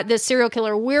he's got this serial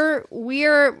killer. We're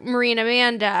Marie and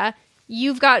Amanda.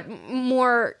 You've got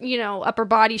more, upper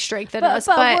body strength than us.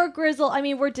 But we're grizzled. I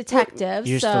mean, we're detectives,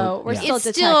 You're so still- we're yeah. still it's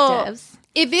detectives.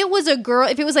 if it was a girl,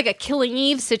 if it was like a Killing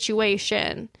Eve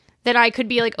situation, then I could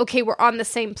be like, okay, we're on the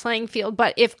same playing field.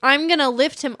 But if I'm going to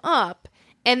lift him up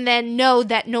and then know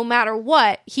that no matter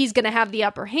what, he's going to have the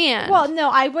upper hand. Well, no,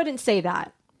 I wouldn't say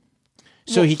that.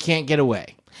 So he can't get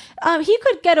away. He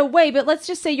could get away, but let's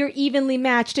just say you're evenly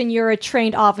matched and you're a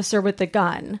trained officer with a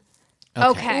gun.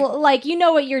 okay. Like, you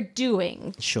know what you're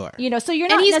doing. Sure. So you're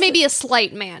not. And he's maybe a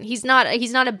slight man. He's not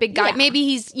a big guy. Yeah. Maybe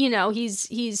he's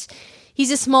he's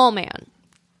a small man.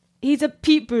 He's a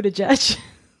Pete Buttigieg.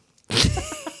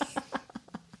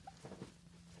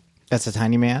 That's a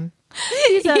tiny man?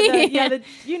 He's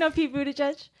you know Pete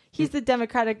Buttigieg? He's the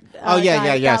Democratic. Oh, yeah, guy,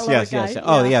 yeah, yes, that little yes. guy.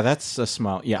 Oh, yeah, that's a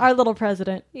small, yeah. Our little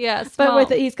president. Yes. But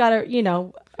with it, he's got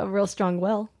a real strong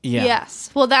will yeah. Yes.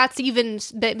 Well, that's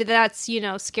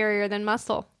scarier than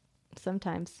muscle.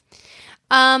 sometimes.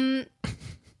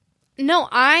 No,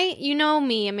 you know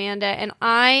me, Amanda, and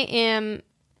I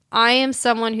am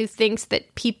someone who thinks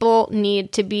that people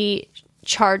need to be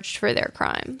charged for their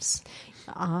crimes.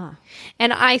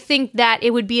 And I think that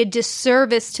it would be a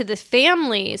disservice to the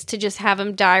families to just have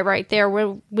him die right there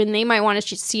when they might want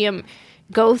to see him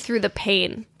go through the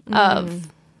pain of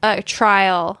a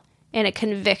trial and a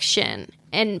conviction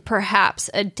and perhaps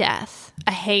a death,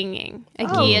 a hanging, a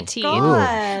guillotine.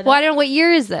 God. Well, I don't know, what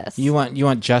year is this? You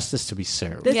want justice to be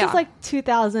served. This Yeah. is like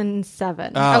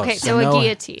 2007. Oh, Okay, so a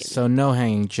guillotine. So no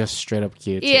hanging, just straight up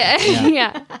guillotine.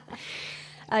 Yeah.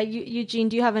 Yeah. Eugene,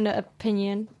 do you have an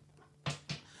opinion?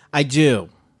 I do.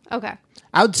 Okay.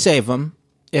 I would save him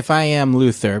if I am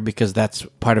Luther, because that's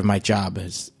part of my job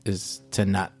is to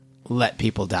not let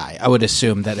people die. I would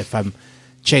assume that if I'm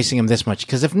chasing him this much,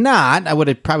 because if not, I would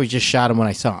have probably just shot him when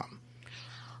I saw him.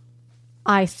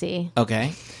 I see.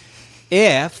 Okay.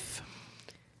 If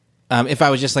I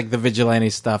was just like the vigilante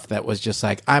stuff that was just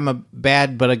like, I'm a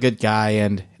bad but a good guy,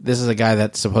 and this is a guy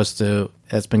that's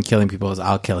been killing people,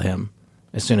 I'll kill him.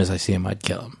 As soon as I see him, I'd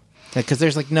kill him. Because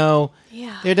there's like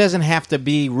there doesn't have to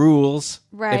be rules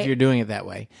if you're doing it that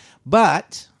way.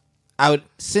 But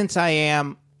since I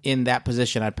am in that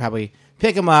position, I'd probably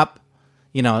pick him up,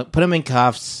 put him in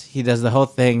cuffs. He does the whole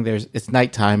thing. It's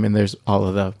nighttime and there's all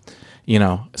of the,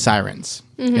 sirens.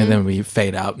 Mm-hmm. And then we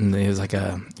fade out and it's like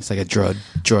a droid.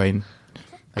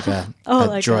 Like a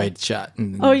droid shot.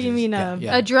 You mean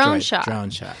a drone shot? Drone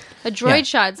shot. A droid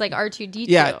shot is like R2-D2.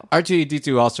 Yeah,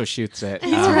 R2-D2 also shoots it.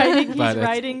 He's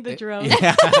riding the drone.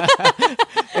 Yeah.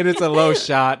 And it's a low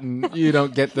shot, and you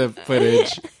don't get the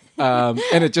footage.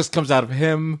 And it just comes out of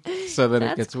him, so then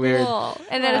it gets weird.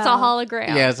 And then it's a hologram.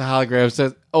 Yeah, it's a hologram,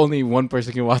 so only one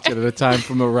person can watch it at a time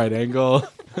from a right angle.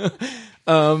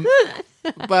 So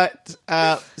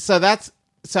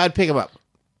I'd pick him up.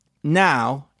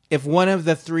 Now, if one of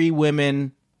the three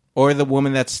women or the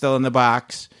woman that's still in the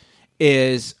box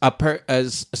is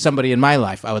as somebody in my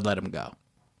life, I would let him go.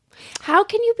 How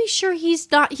can you be sure he's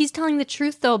telling the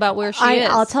truth though about where she is?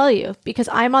 I'll tell you, because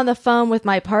I'm on the phone with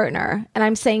my partner and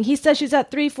I'm saying, he says she's at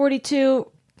 342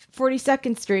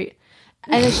 42nd Street.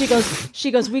 And then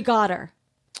she goes, we got her.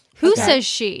 Who says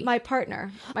she? My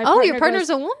partner. Your partner's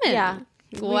a woman. Yeah.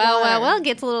 Well, it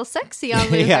gets a little sexy on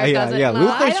Luther, does it? Yeah.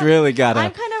 Luther's really got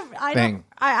a thing.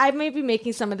 I may be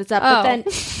making some of this up, but then,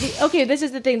 this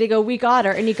is the thing. They go, we got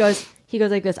her. And he goes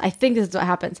like this. I think this is what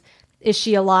happens. Is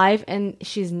she alive? And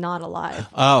she's not alive.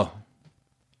 Oh.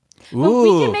 But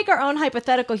we can make our own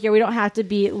hypothetical here. We don't have to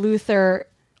be Luther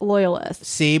loyalists.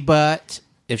 See, but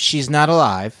if she's not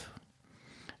alive,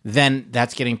 then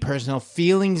that's getting personal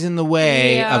feelings in the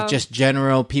way of just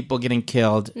general people getting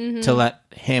killed to let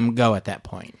him go at that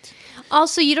point.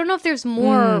 Also, you don't know if there's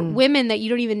more women that you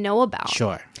don't even know about.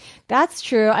 Sure. That's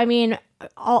true. I mean,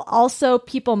 also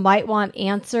people might want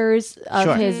answers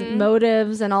of his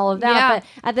motives and all of that. Yeah. But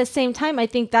at the same time, I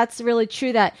think that's really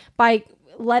true that by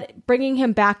bringing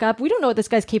him back up, we don't know what this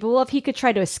guy's capable of. He could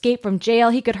try to escape from jail.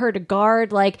 He could hurt a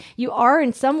guard. Like, you are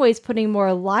in some ways putting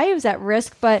more lives at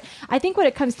risk. But I think what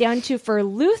it comes down to for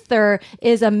Luther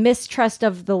is a mistrust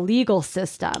of the legal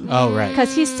system. Oh, right.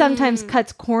 Because he sometimes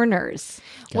cuts corners.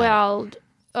 Well,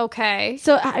 okay.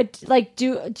 So,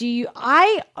 do you?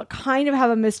 I kind of have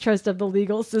a mistrust of the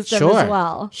legal system as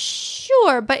well.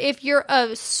 Sure, but if you're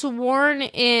a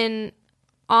sworn-in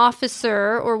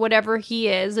officer or whatever he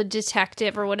is, a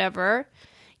detective or whatever,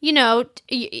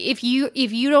 if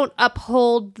you don't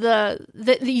uphold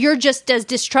you're just as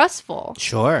distrustful.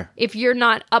 Sure. If you're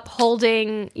not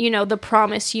upholding, the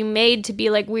promise you made to be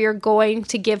like, we are going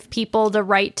to give people the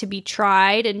right to be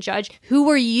tried and judged. Who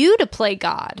are you to play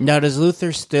God? Now, does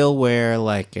Luther still wear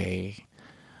like a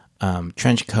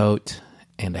trench coat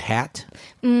and a hat?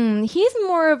 He's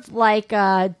more of like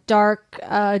a dark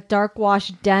wash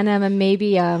denim and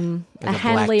maybe a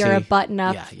Henley or a button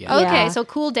up. Yeah. Okay, so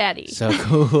cool daddy. He's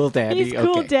cool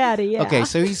daddy, yeah. Okay,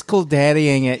 so he's cool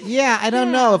daddying it. Yeah, I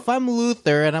don't know. If I'm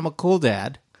Luther and I'm a cool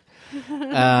dad,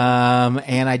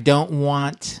 and I don't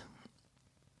want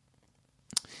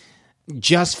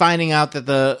just finding out that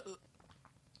the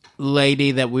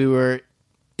lady that we were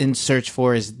in search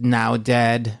for is now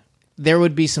dead, there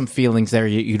would be some feelings there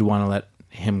you'd want to let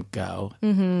him go,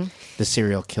 the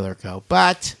serial killer go.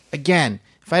 But again,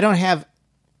 if I don't have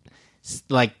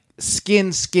like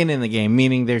skin in the game,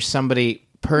 meaning there's somebody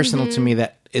personal to me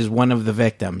that is one of the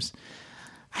victims,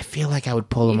 I feel like I would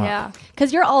pull him up.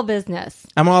 Because you're all business.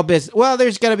 I'm all business. Well,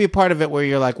 there's got to be a part of it where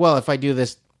you're like, well, if I do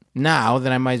this now,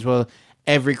 then I might as well.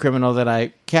 Every criminal that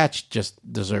I catch just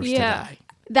deserves to die.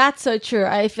 That's so true.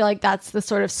 I feel like that's the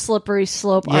sort of slippery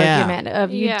slope argument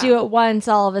of you do it once,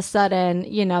 all of a sudden,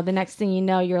 the next thing you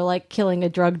know, you're like killing a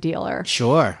drug dealer.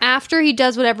 Sure. After he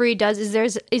does whatever he does,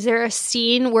 is there a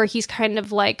scene where he's kind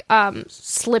of like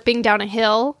slipping down a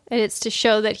hill, and it's to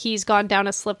show that he's gone down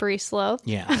a slippery slope?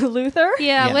 Yeah. Luther?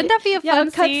 Yeah. Wouldn't that be a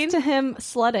fun scene? Cuts to him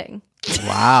sledding.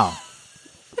 Wow.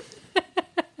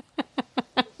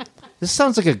 This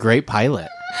sounds like a great pilot.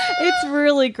 It's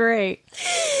really great.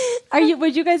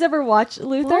 Would you guys ever watch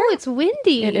Luther? Oh, it's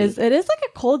windy. It is like a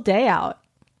cold day out.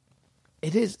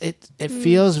 It is. It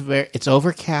feels it's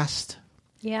overcast.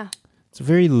 Yeah. It's a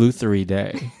very Luthery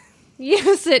day.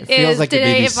 Yes, it feels is. like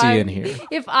Today, a BBC in here.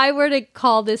 If I were to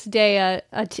call this day a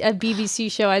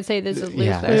BBC show, I'd say this is Luther.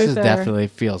 Yeah, this is Luther. definitely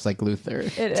feels like Luther.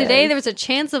 Today there was a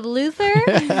chance of Luther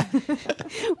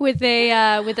with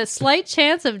a slight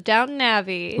chance of Downton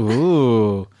Abbey.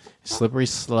 Ooh, slippery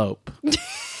slope.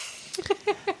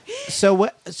 So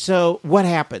what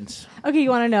happens? Okay, you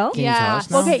want to know? Can you tell us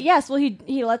now? Okay, yes. Well,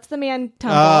 he lets the man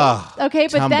tumble. Okay,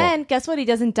 but tumble. then guess what? He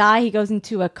doesn't die. He goes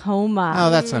into a coma. Oh,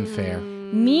 that's unfair.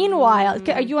 Meanwhile,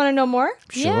 you want to know more?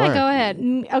 Yeah, Sure. go ahead.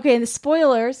 Okay, and the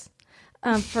spoilers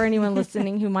for anyone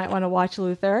listening who might want to watch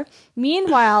Luther.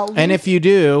 Meanwhile, And if you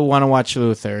do want to watch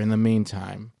Luther in the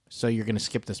meantime, so you're going to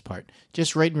skip this part,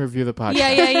 just rate and review the podcast.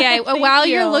 Yeah. While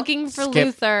you. you're looking for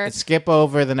Luther. Skip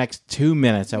over the next 2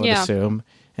 minutes, I would Yeah. assume,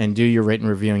 and do your written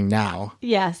reviewing now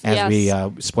yes, as we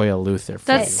spoil Luther for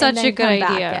That's you. such and then a good come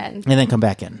back idea. in. And then come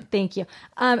back in. Thank you.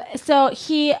 So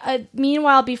he,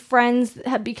 meanwhile, develops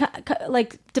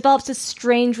a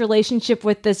strange relationship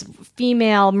with this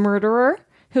female murderer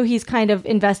who he's kind of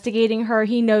investigating her.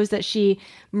 He knows that she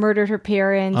murdered her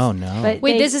parents. Oh, no. But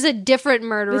Wait, this is a different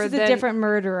murderer. This is a different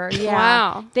murderer. Yeah.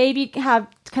 Wow. They have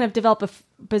kind of developed a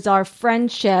bizarre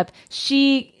friendship.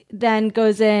 She then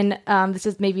goes in. This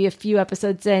is maybe a few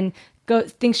episodes in.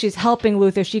 Thinks she's helping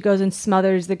Luther. She goes and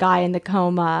smothers the guy in the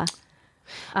coma.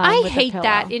 I with a hate pillow.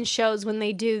 that in shows when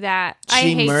they do that. I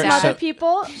She hate mur- that. Smother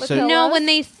people with so- pillows? No, when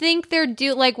they think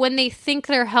when they think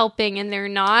they're helping and they're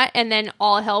not, and then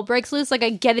all hell breaks loose. Like, I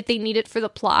get it, they need it for the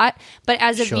plot, but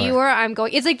as a Sure. viewer, I'm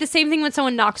going. It's like the same thing when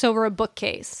someone knocks over a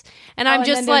bookcase, and I'm and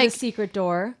just then there's like, a secret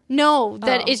door. no,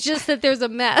 that it's just that there's a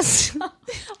mess.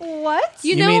 What?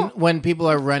 you You know, mean when people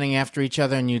are running after each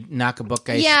other and you knock a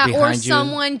bookcase yeah, behind or you?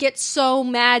 someone gets so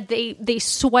mad they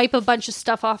swipe a bunch of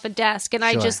stuff off a desk, and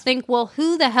I Sure. just think, well,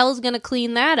 who the hell's going to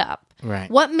clean that up? Right.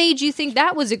 What made you think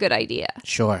that was a good idea?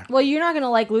 Sure. Well, you're not going to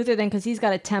like Luther then because he's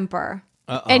got a temper.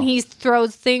 And he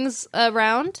throws things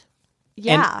around.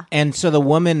 Yeah. And so the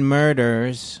woman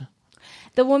murders.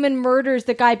 The woman murders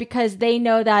the guy because they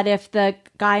know that if the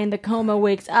guy in the coma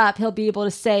wakes up, he'll be able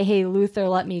to say, "Hey, Luther,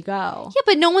 let me go." Yeah,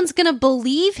 but no one's going to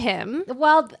believe him.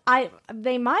 Well,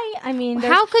 they might. I mean,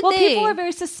 How could they? People are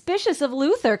very suspicious of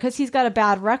Luther because he's got a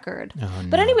bad record.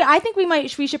 But anyway, I think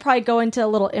we should probably go into a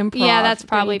little improv. Yeah, that's don't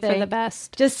probably you for think? the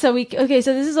best. Just so okay,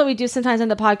 so this is what we do sometimes on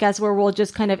the podcast where we'll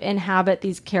just kind of inhabit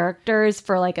these characters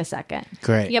for like a second.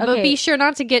 Great. Yeah, but Okay. be sure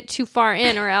not to get too far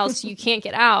in or else you can't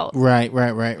get out. Right.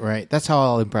 That's how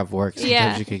all improv works. Yeah.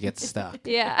 Sometimes you could get stuck.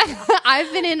 Yeah.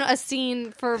 I've been in a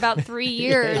scene for about 3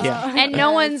 years and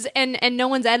no one's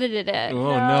edited it.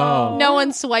 Oh, no. No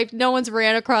one's swiped, no one's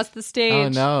ran across the stage. Oh,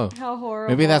 no. How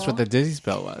horrible! Maybe that's what the dizzy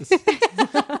spell was.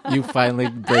 You finally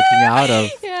breaking out of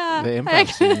Yeah. the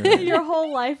improv scene. Your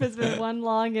whole life has been one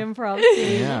long improv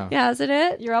scene. Yeah. Yeah, isn't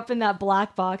it? You're up in that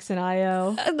black box in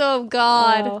IO. Oh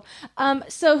God.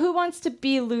 So who wants to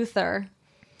be Luther?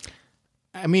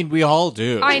 I mean, we all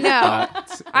do. I know.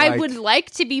 But, I like, would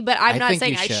like to be, but I'm not think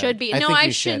saying you I should be. No, think I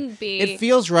you should. shouldn't be. It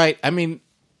feels right. I mean,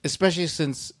 especially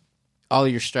since all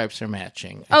your stripes are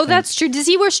matching. I Oh, think that's true. Does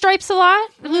he wear stripes a lot,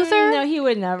 Luther? No, he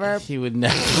would never. He would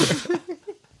never.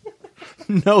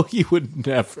 No, he would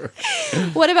never.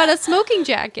 What about a smoking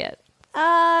jacket?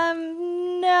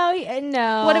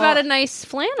 No. What about a nice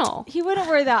flannel? He wouldn't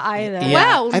wear that either.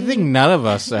 Yeah, Wow. I think none of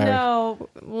us are. No.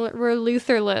 We're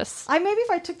Lutherless. Maybe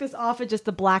if I took this off of just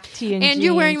the black tee and And jeans.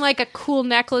 you're wearing like a cool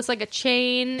necklace, like a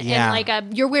chain, Yeah.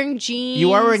 and you're wearing jeans.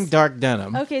 You are wearing dark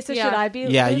denim. Okay, so Yeah. should I be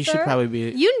Yeah, Luther? you should probably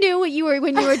be. You knew what you were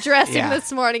when you were dressing Yeah.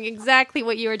 this morning. Exactly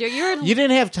what you were doing. You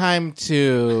didn't have time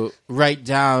to write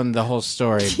down the whole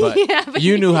story, but, Yeah, but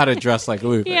you knew how to dress like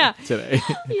Luther Yeah. today.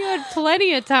 You had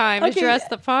plenty of time to Okay. dress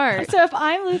the part. So if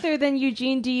I'm Luther, then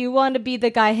Eugene, do you want to be the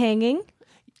guy hanging?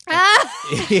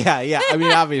 yeah. I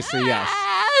mean, obviously, yes.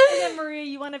 And then Maria,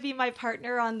 you want to be my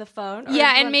partner on the phone? Or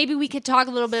Yeah, you and want- maybe we could talk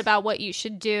a little bit about what you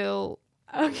should do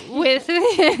with.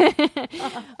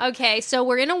 Okay, so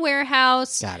we're in a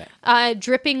warehouse. Got it.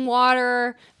 Dripping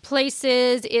water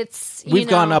places. It's We've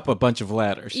gone up a bunch of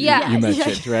ladders. Yeah. You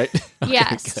mentioned, right?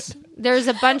 Yes, there's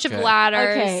a bunch of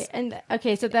ladders.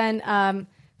 Okay, so then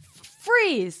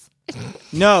freeze.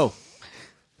 No.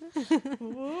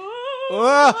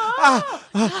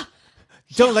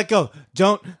 Don't let go.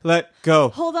 Don't let go.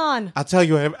 Hold on. I'll tell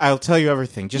you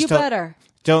everything. Just You better.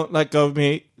 Don't let go of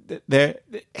me. There.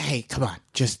 Hey, come on.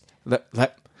 Just let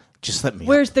me.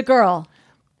 Where's the girl?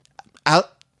 I'll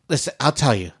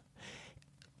tell you.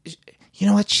 You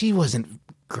know what? She wasn't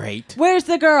great. Where's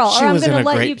the girl? She Or I'm wasn't going a to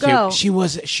let great you go. She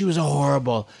was a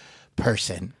horrible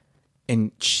person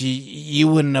and you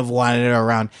wouldn't have wanted her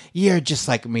around. You're just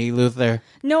like me, Luther.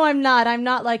 No, I'm not. I'm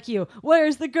not like you.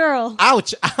 Where's the girl?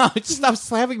 Ouch! Ouch! Stop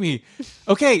slapping me.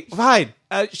 Okay, fine.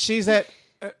 She's on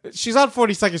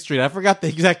 42nd Street. I forgot the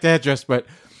exact address, but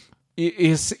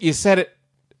you said it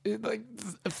like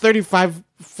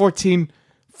 3514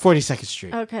 42nd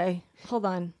Street. Okay, hold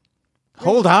on.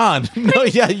 Hold on. No,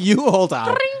 yeah, you hold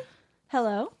on.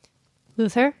 Hello?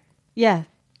 Luther, Yeah.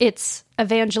 it's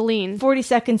Evangeline.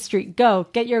 42nd Street. Go.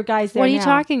 Get your guys there What are you now.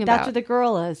 talking about? That's where the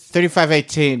girl is.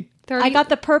 3518. I got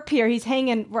the perp here. He's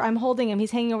hanging. I'm holding him.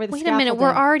 He's hanging over the Wait a scaffolding. minute,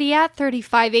 we're already at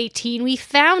 3518. We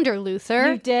found her,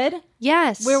 Luther. You did?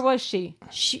 Yes. Where was she?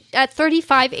 She at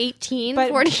 3518. But-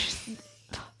 40.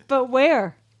 But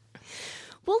where?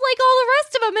 Well, like all the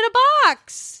rest of them in a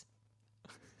box.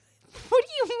 What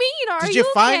do you mean? Are Did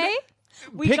you find okay? it?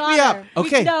 We Pick got me up. her.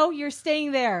 Okay. No, you're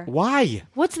staying there. Why?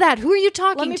 What's that? Who are you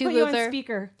talking Let me to, put you Luther? on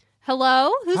speaker.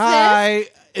 Hello? Who's this? Hi,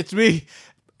 it's me.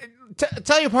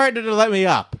 Tell your partner to let me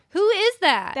up. Who is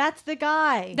that? That's the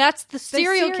guy. That's the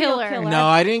serial killer. No,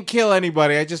 I didn't kill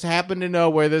anybody. I just happened to know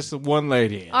where this one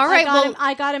lady is. All right,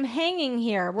 I got him hanging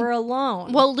here. We're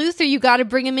alone. well, Luther, you got to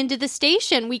bring him into the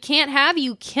station. We can't have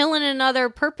you killing another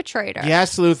perpetrator.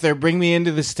 Yes, Luther, bring me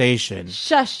into the station.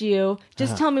 Shush you.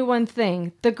 Just tell me one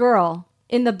thing. The girl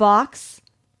in the box,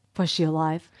 was she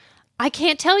alive? I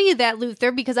can't tell you that,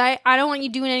 Luther, because I don't want you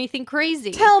doing anything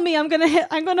crazy. Tell me. I'm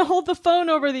gonna hold the phone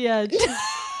over the edge.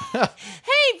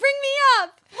 Hey, bring me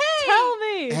up. Hey, Tell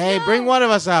me. Hey, bring one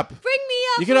of us up. bring me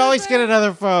up. You can always Luther. get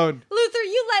another phone. Luther,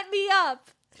 you let me up.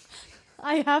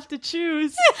 I have to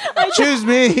choose. Choose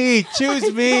me.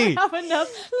 Choose me. I have enough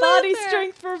body Luther.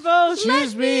 strength for both.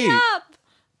 Choose me. Up.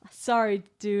 Sorry,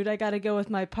 dude. I gotta go with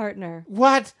my partner.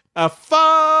 What? A phone?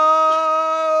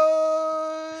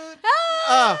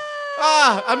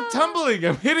 I'm tumbling.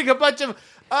 I'm hitting a bunch of...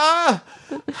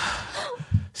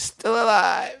 Still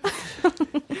alive.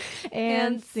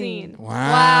 And scene. Wow.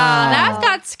 Wow, that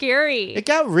got scary. It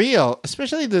got real,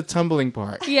 especially the tumbling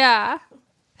part. Yeah.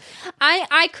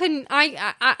 I couldn't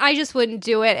I just wouldn't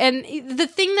do it. And the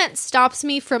thing that stops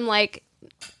me from like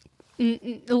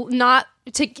not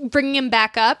to bringing him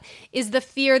back up is the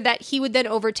fear that he would then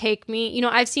overtake me. You know,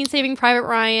 I've seen Saving Private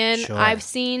Ryan. Sure. I've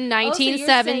seen Oh, so you're saying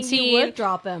 1917. you would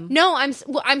drop him. No,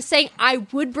 I'm saying I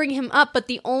would bring him up, but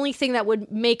the only thing that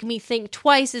would make me think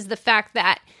twice is the fact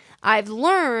that I've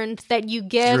learned that you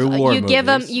give Through war give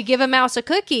movies. a mouse a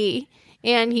cookie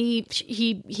and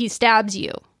he stabs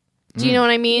you. Do you know what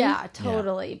I mean? Yeah,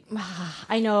 totally.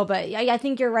 I know, but I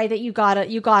think you're right that you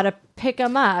gotta pick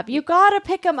him up. You gotta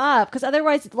pick him up because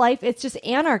otherwise, it's just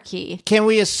anarchy. Can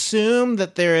we assume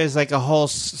that there is like a whole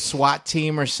SWAT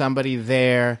team or somebody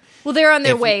there? Well, they're on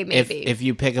their way, maybe. If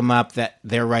you pick them up, that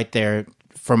they're right there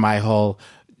for my whole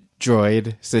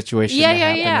droid situation. Yeah, to yeah,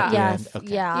 happen yeah. at the Yes, end.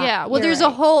 Okay. yeah. Yeah. Well, you're there's a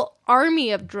right. whole army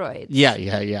of droids. Yeah.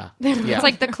 It's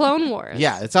like the Clone Wars.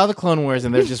 Yeah, it's all the Clone Wars,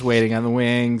 and they're just waiting on the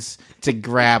wings to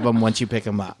grab them once you pick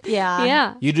them up. Yeah,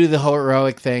 Yeah. You do the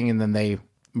heroic thing, and then they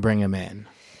bring them in.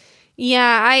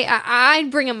 Yeah,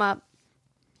 I'd bring him up.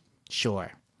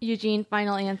 Sure. Eugene,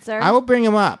 final answer. I will bring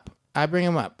him up. I bring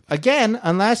him up. Again,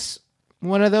 unless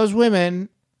one of those women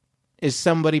is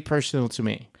somebody personal to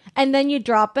me. And then you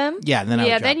drop him. Yeah, then I would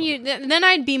Yeah, drop then him. then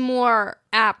I'd be more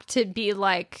apt to be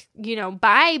like,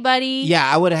 bye, buddy. Yeah,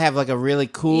 I would have like a really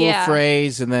cool Yeah.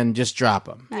 phrase and then just drop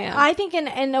him. Yeah. I think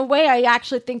in a way, I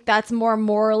actually think that's more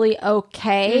morally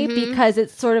okay because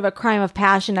it's sort of a crime of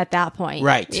passion at that point.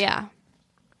 Right. Yeah.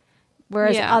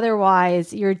 Whereas Yeah.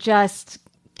 otherwise, you're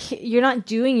not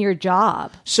doing your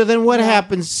job. So then what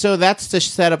happens? So that's the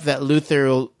setup that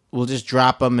Luther will just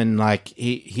drop him and like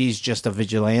he's just a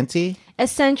vigilante.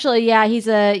 Essentially, yeah, he's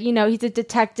a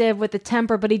detective with a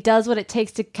temper, but he does what it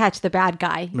takes to catch the bad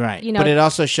guy. Right. You know, But it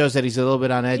also shows that he's a little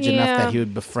bit on edge enough Yeah. that he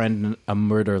would befriend a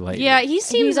murder lady. Yeah, he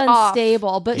seems he's off.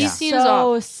 unstable, but Yeah. he's He seems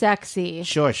so off. sexy.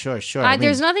 Sure. I mean,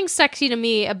 There's nothing sexy to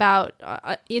me about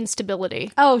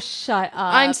instability. Oh, shut up.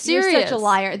 I'm You're serious. such a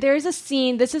liar. There's a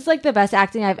scene. This is like the best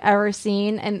acting I've ever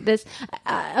seen. And this,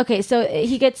 okay, so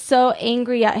he gets so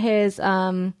angry at his,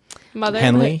 Mother.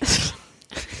 Henley.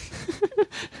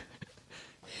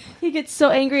 he gets so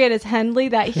angry at his Henley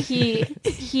that but he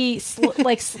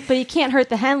can't hurt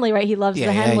the Henley, right? He loves Yeah,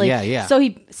 the yeah, Henley. yeah. So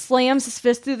he slams his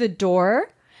fist through the door.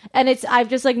 And I've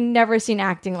just like never seen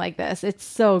acting like this. It's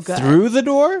so good. Through the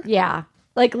door? Yeah.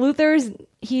 Like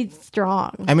he's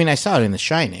strong. I mean, I saw it in The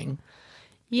Shining.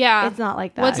 Yeah. It's not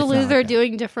like that. What's It's not Luther like that.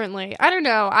 doing differently? I don't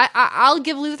know. I'll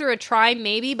give Luther a try,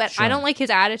 maybe, but I don't like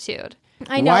his attitude.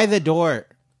 I know. Why the door?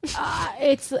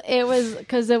 It was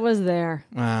because it was there.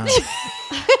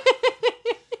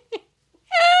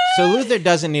 So So Luther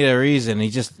doesn't need a reason.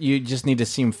 You just need to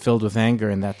seem filled with anger,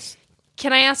 and that's.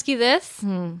 Can I ask you this?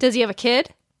 Does he have a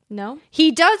kid? No.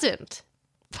 He doesn't.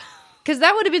 Because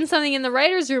that would have been something in the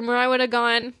writer's room where I would have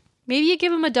gone, maybe you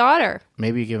give him a daughter.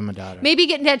 Maybe you give him a daughter. Maybe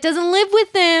that doesn't live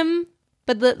with them,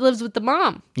 but lives with the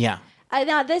mom. Yeah.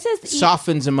 Now this is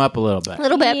Softens him up a little bit. A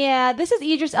little bit. Yeah, this is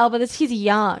Idris Elba. He's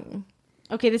young.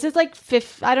 Okay, this is like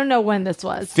I don't know when this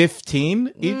was.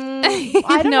 15?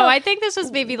 I don't know. I think this was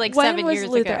maybe like when 7 was years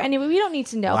Luther? ago. Anyway, we don't need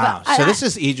to know. Wow. But So this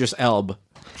is Idris Elba.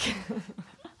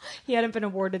 he hadn't been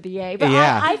awarded the A. But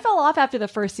Yeah. I fell off after the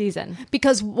first season.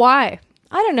 Because why?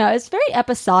 I don't know. It's very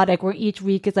episodic where each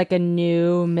week is like a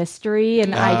new mystery.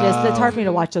 And it's hard for me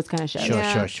to watch those kind of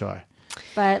shows. Sure.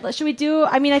 But should we do,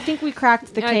 I think we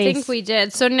cracked the case. I think we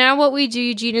did. So now what we do,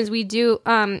 Eugene, is we do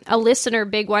a listener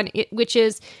big one, which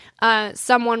is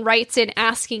someone writes in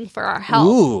asking for our help.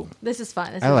 Ooh. This is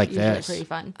fun. This I is like usually this. pretty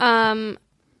fun.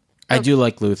 I do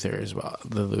like Luther as well.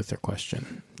 The Luther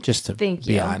question. Just to Thank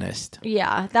be you. honest.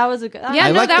 Yeah, that was a good. Yeah,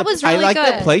 I no, like that was really I like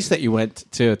good. the place that you went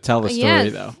to tell the story,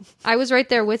 Yes. though. I was right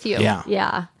there with you. Yeah.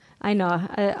 Yeah, I know.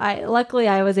 I luckily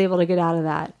I was able to get out of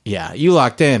that. Yeah. You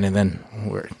locked in, and then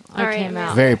we're I All right, came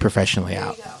out. very professionally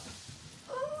out.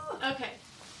 Okay.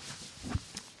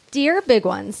 Dear Big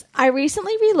Ones, I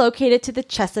recently relocated to the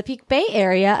Chesapeake Bay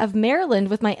area of Maryland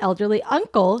with my elderly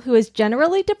uncle, who is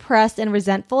generally depressed and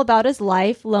resentful about his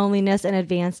life, loneliness, and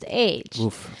advanced age.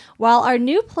 While our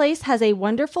new place has a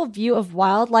wonderful view of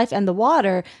wildlife and the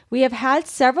water, we have had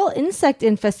several insect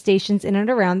infestations in and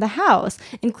around the house,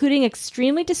 including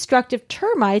extremely destructive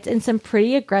termites and some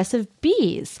pretty aggressive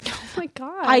bees. Oh my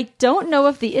God. I don't know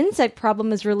if the insect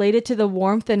problem is related to the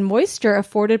warmth and moisture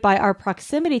afforded by our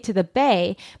proximity to the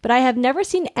bay, but I have never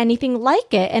seen anything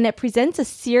like it, and it presents a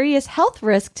serious health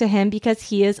risk to him because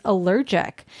he is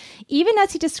allergic. Even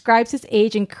as he describes his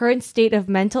age and current state of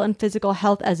mental and physical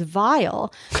health as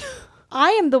vile,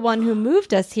 I am the one who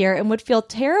moved us here and would feel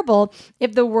terrible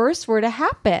if the worst were to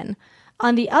happen.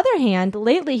 On the other hand,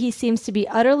 lately he seems to be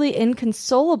utterly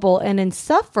inconsolable and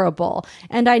insufferable,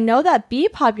 and I know that bee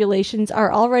populations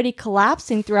are already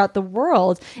collapsing throughout the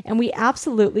world, and we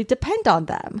absolutely depend on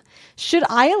them. Should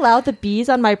I allow the bees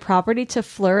on my property to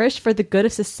flourish for the good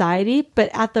of society, but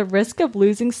at the risk of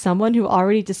losing someone who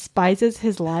already despises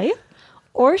his life?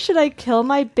 Or should I kill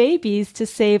my babies to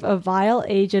save a vile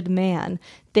aged man?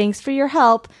 Thanks for your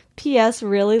help. P.S.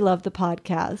 Really love the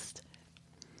podcast.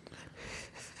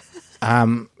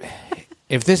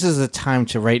 If this is the time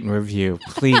to rate and review,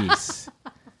 please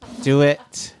do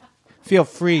it. Feel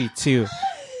free to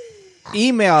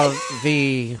email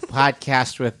the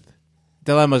podcast with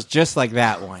dilemmas just like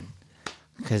that one,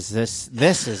 because this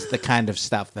is the kind of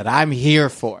stuff that I'm here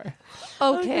for.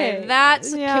 Okay, Okay.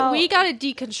 Now- we got to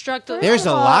deconstruct the There's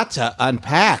a lot to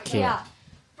unpack here. Yeah.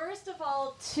 First of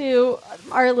all, to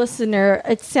our listener,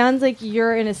 it sounds like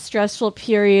you're in a stressful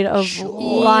period of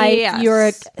life.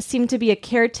 Yes. Seem to be a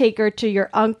caretaker to your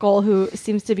uncle, who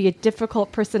seems to be a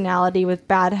difficult personality with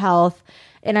bad health.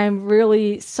 And I'm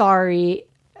really sorry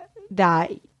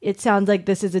that it sounds like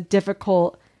this is a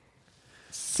difficult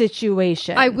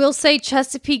situation. I will say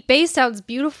Chesapeake Bay sounds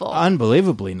beautiful.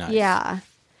 Unbelievably nice. Yeah.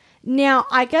 Now,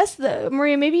 I guess,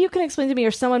 Maria, maybe you can explain to me, or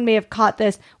someone may have caught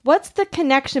this. What's the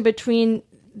connection between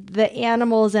the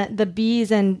animals and the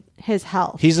bees and his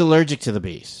health? He's allergic to the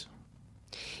bees.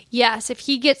 Yes, if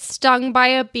he gets stung by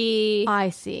a bee,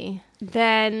 I see.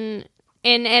 then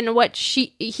and what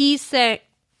he's saying,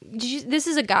 this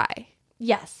is a guy.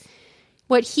 Yes.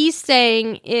 What he's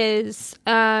saying is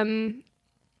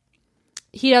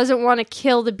he doesn't want to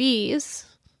kill the bees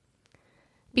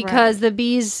because the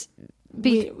bees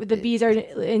The bees are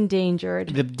endangered.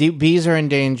 The bees are in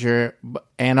danger,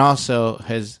 and also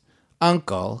his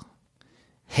uncle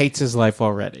hates his life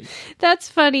already. That's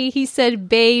funny. He said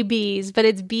babies, but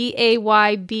it's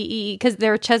Baybe because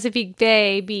they're Chesapeake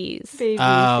Bay bees. Babies,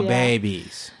 Oh, yeah.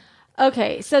 babies.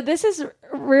 Okay, so this is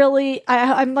really,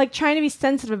 I'm like trying to be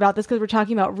sensitive about this because we're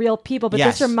talking about real people, but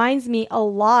Yes. this reminds me a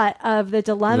lot of the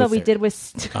dilemma we Luther. did with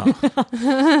Steve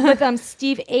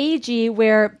Agee,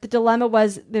 where the dilemma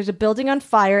was there's a building on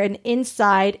fire and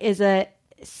inside is a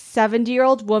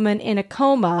 70-year-old woman in a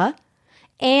coma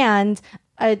and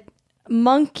a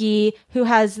monkey who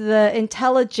has the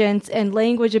intelligence and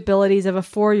language abilities of a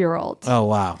 4-year-old. Oh,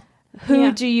 wow. Who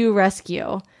Yeah. do you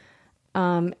rescue?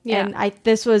 And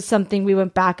this was something we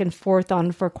went back and forth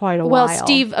on for quite a while. Well,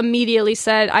 Steve immediately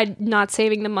said, "I'm not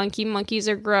saving the monkey. Monkeys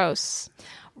are gross."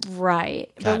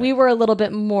 Right. But we were a little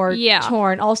bit more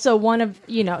torn. Also,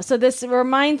 so this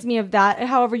reminds me of that.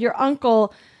 However, your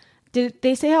uncle, did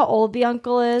they say how old the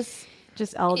uncle is?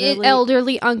 just elderly.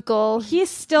 Elderly uncle. He's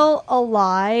still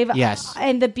alive. Yes.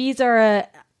 And the bees are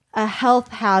a health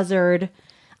hazard.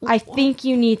 I think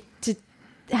you need to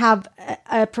have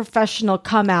a professional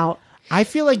come out. I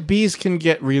feel like bees can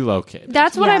get relocated.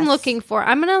 That's what I'm Yes. looking for.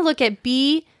 I'm going to look at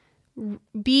bee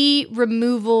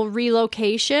removal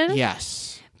relocation.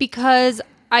 Yes. Because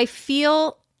I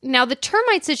feel now the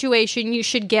termite situation you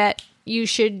should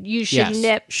Yes,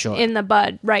 nip sure. in the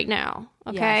bud right now.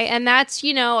 Okay. Yes. And that's,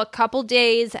 a couple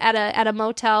days at a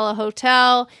motel, a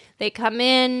hotel. They come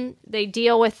in, they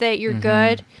deal with it, you're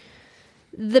good.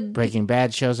 The Breaking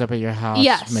Bad shows up at your house,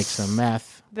 Yes. makes some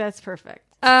meth. That's perfect.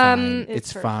 Fine.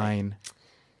 it's It's fine.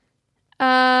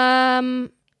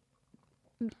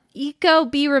 eco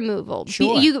bee removal.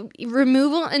 Sure.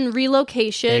 Removal and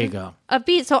relocation There you go. of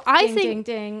bees. So I Ding, think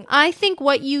ding, ding. I think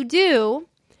what you do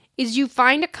is you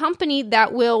find a company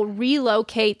that will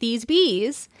relocate these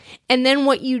bees, and then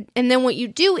what you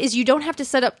do is you don't have to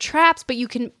set up traps, but you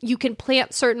can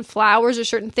plant certain flowers or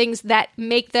certain things that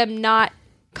make them not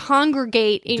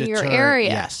congregate in your Deter- area.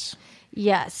 Yes.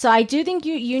 Yes. So I do think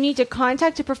you need to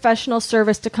contact a professional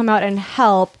service to come out and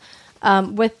help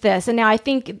with this. And now I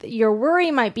think your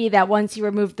worry might be that once you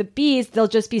remove the bees, there'll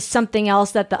just be something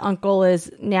else that the uncle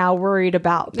is now worried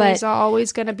about. But There's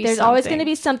always going to be there's always going to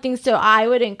be something. So I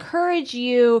would encourage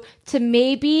you to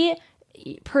maybe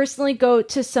personally go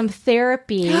to some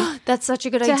therapy That's such a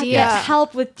good to idea. get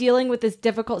help with dealing with this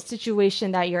difficult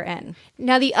situation that you're in.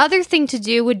 Now the other thing to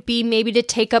do would be maybe to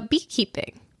take up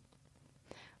beekeeping.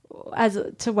 As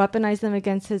to weaponize them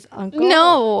against his uncle.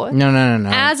 No. No.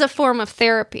 As a form of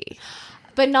therapy.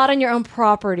 But not on your own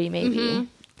property, maybe.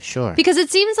 Sure. Because it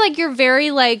seems like you're very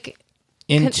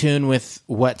In tune with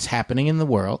what's happening in the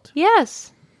world,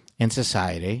 yes. in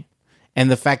society,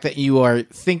 and the fact that you are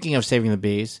thinking of saving the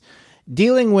bees,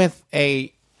 dealing with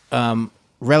a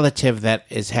relative that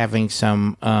is having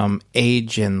some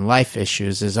age and life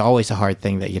issues is always a hard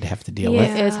thing that you'd have to deal with.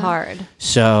 It is hard.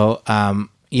 So,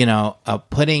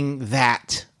 putting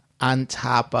that on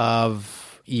top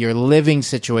of your living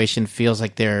situation feels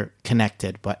like they're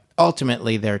connected, but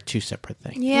ultimately they're two separate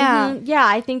things. Yeah. Yeah,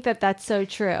 I think that's so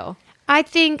true. I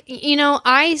think,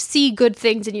 I see good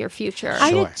things in your future. I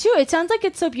Sure. did too. It sounds like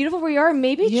it's so beautiful where you are.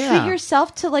 Maybe Yeah. treat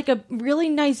yourself to like a really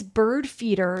nice bird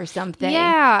feeder or something.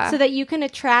 Yeah. So that you can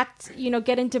attract,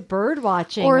 get into bird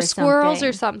watching or squirrels something.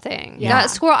 or something. Yeah.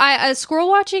 Squirrel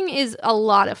watching is a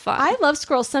lot of fun. I love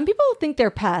squirrels. Some people think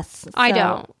they're pests. I so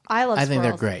don't. I love I squirrels. think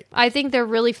they're great. I think they're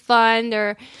really fun.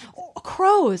 They're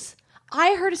Crows.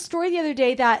 I heard a story the other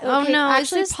day that Oh, no, is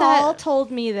actually this Paul that-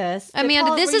 told me this.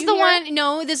 Amanda, Paul, this were is you the here? one.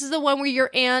 No, this is the one where your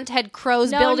aunt had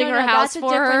crows No, building no, her no, house that's for a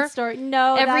different her. Story.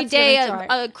 No, Every that's a day, different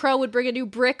story. a crow would bring a new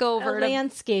brick over. A to-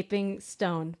 landscaping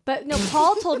stone. But no,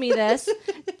 Paul told me this,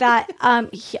 that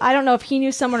I don't know if he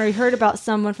knew someone or he heard about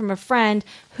someone from a friend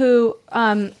who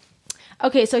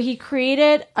okay, so he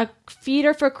created a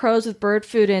feeder for crows with bird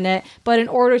food in it, but in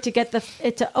order to get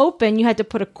it to open, you had to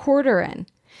put a quarter in.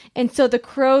 And so the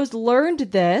crows learned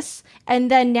this, and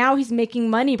then now he's making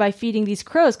money by feeding these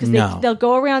crows because they'll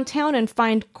go around town and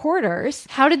find quarters.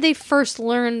 How did they first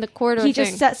learn the quarter He thing?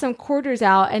 just set some quarters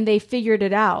out and they figured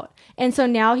it out. And so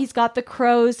now he's got the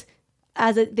crows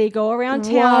they go around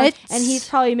town, What? and he's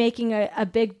probably making a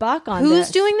big buck on Who's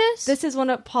this. doing this? This is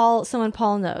someone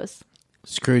Paul knows.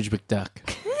 Scrooge McDuck.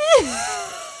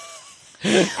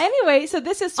 Anyway, so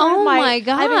this is sort Oh of my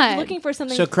God. I've been looking for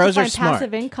something So crows to are find smart.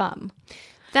 passive income.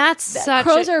 That's such.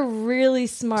 Crows are really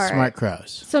smart. Smart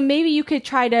crows. So maybe you could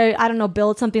try to,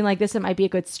 build something like this. It might be a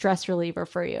good stress reliever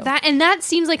for you. that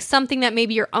seems like something that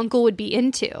maybe your uncle would be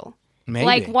into. Maybe.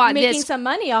 Like what Making this? some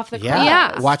money off the crows.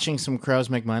 Yeah. Watching some crows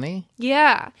make money?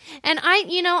 Yeah, and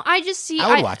I just see.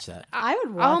 I would watch that. I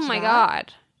would watch Oh my that.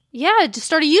 God! Yeah, just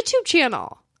start a YouTube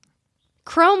channel.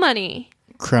 Crow money.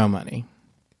 Crow money.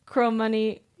 Crow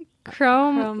money.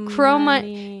 Crow money.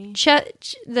 money.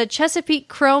 The Chesapeake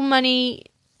Crow money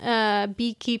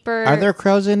beekeeper. Are there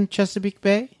crows in Chesapeake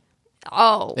Bay?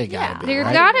 Oh, They gotta be, There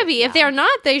right? gotta be. If they're not,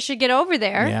 they should get over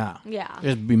there. Yeah. Yeah.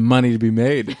 There's be money to be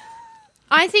made.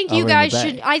 I think you Over in guys the bay.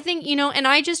 should. I think and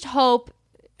I just hope,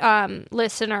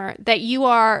 listener, that you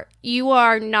are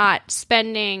not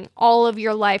spending all of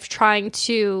your life trying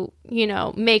to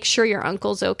make sure your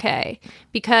uncle's okay,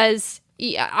 because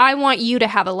I want you to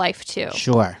have a life too.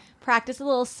 Sure. Practice a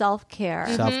little self-care.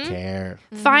 Self-care.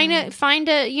 Find a friend,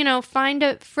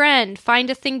 find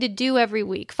a thing to do every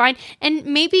week. And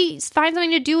maybe find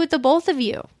something to do with the both of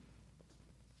you.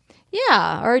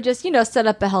 Yeah, or just, set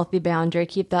up a healthy boundary.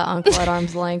 Keep that uncle at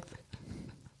arm's length.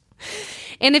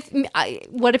 And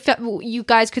what if you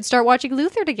guys could start watching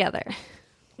Luther together?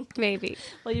 Maybe.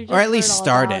 Well, you just Or at heard least all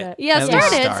start about it. Yeah, At start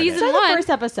least it. start Season Start one. the first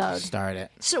episode. Start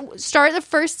it. So start the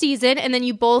first season, and then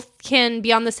you both can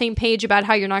be on the same page about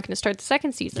how you're not going to start the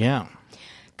second season. Yeah.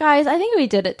 Guys, I think we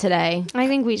did it today. I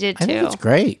think we did too. I think it's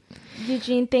great.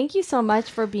 Eugene, thank you so much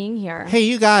for being here. Hey,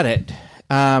 you got it.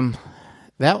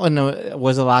 That one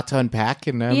was a lot to unpack,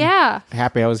 and I'm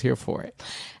happy I was here for it.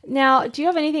 Now, do you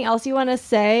have anything else you want to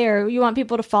say, or you want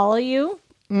people to follow you?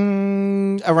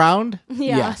 Around?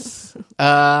 Yeah. Yes.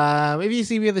 Maybe you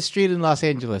see me on the street in Los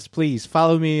Angeles. Please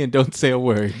follow me and don't say a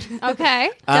word. Okay,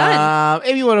 done.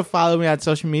 If you want to follow me on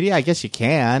social media, I guess you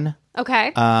can.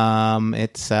 Okay.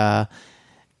 It's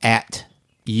at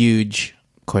Eugene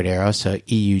Cordero, so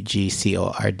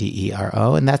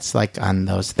EUGCORDERO, and that's like on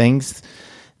those things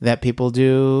that people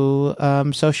do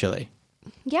socially.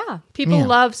 Yeah. People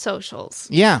love socials.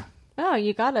 Yeah, Oh,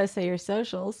 you gotta say your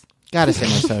socials. gotta say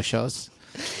my socials.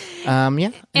 Yeah, other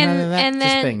than that, And just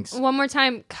then things. one more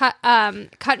time, cut and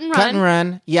run. Cut and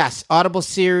Run. Yes, Audible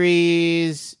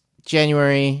series,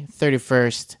 January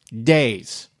 31st.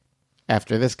 Days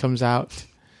after this comes out.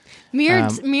 Mere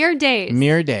days.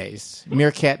 Mere days.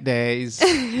 Meerkat days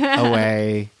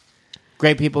away.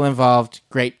 Great people involved.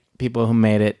 Great people who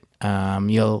made it.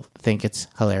 You'll think it's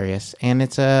hilarious. And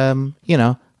it's, a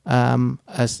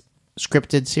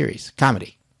scripted series.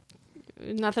 Comedy.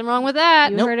 Nothing wrong with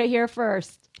that. You heard it here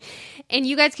first. And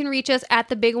you guys can reach us at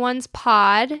The Big Ones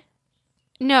Pod.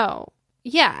 No.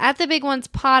 Yeah, at The Big Ones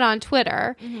Pod on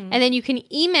Twitter. And then you can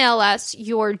email us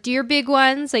your Dear Big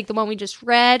Ones, like the one we just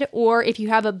read, or if you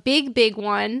have a big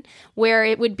one, where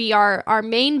it would be our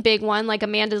main big one, like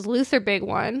Amanda's Luther big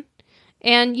one.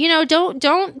 And,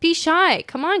 don't be shy.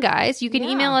 Come on, guys. You can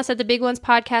email us at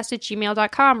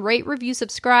thebigOnesPodcast@gmail.com. Rate, review,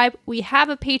 subscribe. We have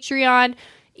a Patreon.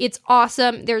 It's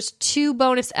awesome. There's 2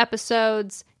 bonus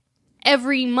episodes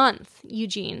every month,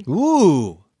 Eugene.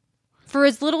 Ooh. For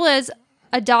as little as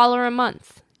 $1 a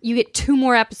month, you get 2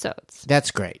 more episodes.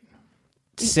 That's great.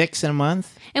 6 in a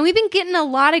month? And we've been getting a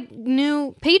lot of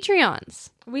new Patreons.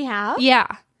 We have?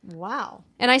 Yeah. Wow.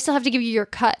 And I still have to give you your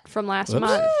cut from last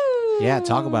month. Yeah,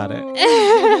 talk about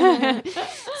it.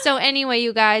 So anyway,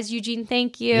 you guys, Eugene,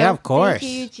 thank you. Yeah, of course.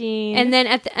 Thank you, Eugene. And then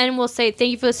at the end, we'll say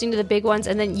thank you for listening to The Big Ones,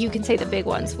 and then you can say The Big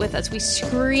Ones with us. We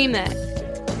scream it.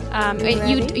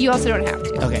 You also don't have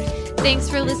to. Okay. Thanks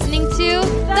for listening to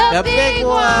The Big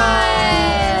Ones.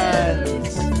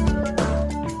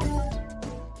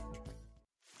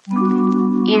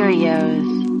 Erios.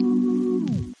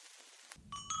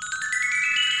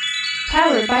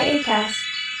 Powered by Acast.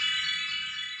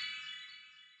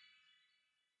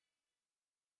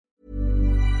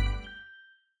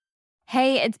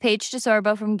 Hey, it's Paige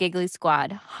DeSorbo from Giggly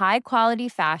Squad. High quality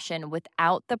fashion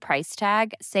without the price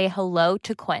tag. Say hello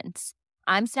to Quince.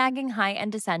 I'm snagging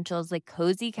high-end essentials like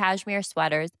cozy cashmere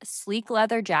sweaters, sleek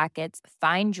leather jackets,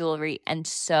 fine jewelry, and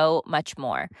so much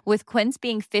more. With Quince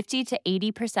being 50 to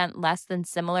 80% less than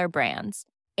similar brands.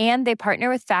 And they partner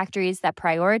with factories that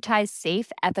prioritize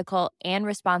safe, ethical, and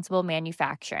responsible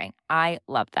manufacturing. I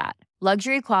love that.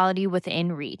 Luxury quality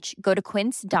within reach. Go to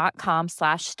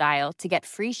quince.com/style to get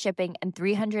free shipping and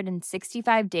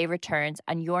 365-day returns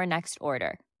on your next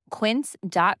order.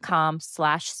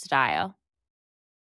 Quince.com/style.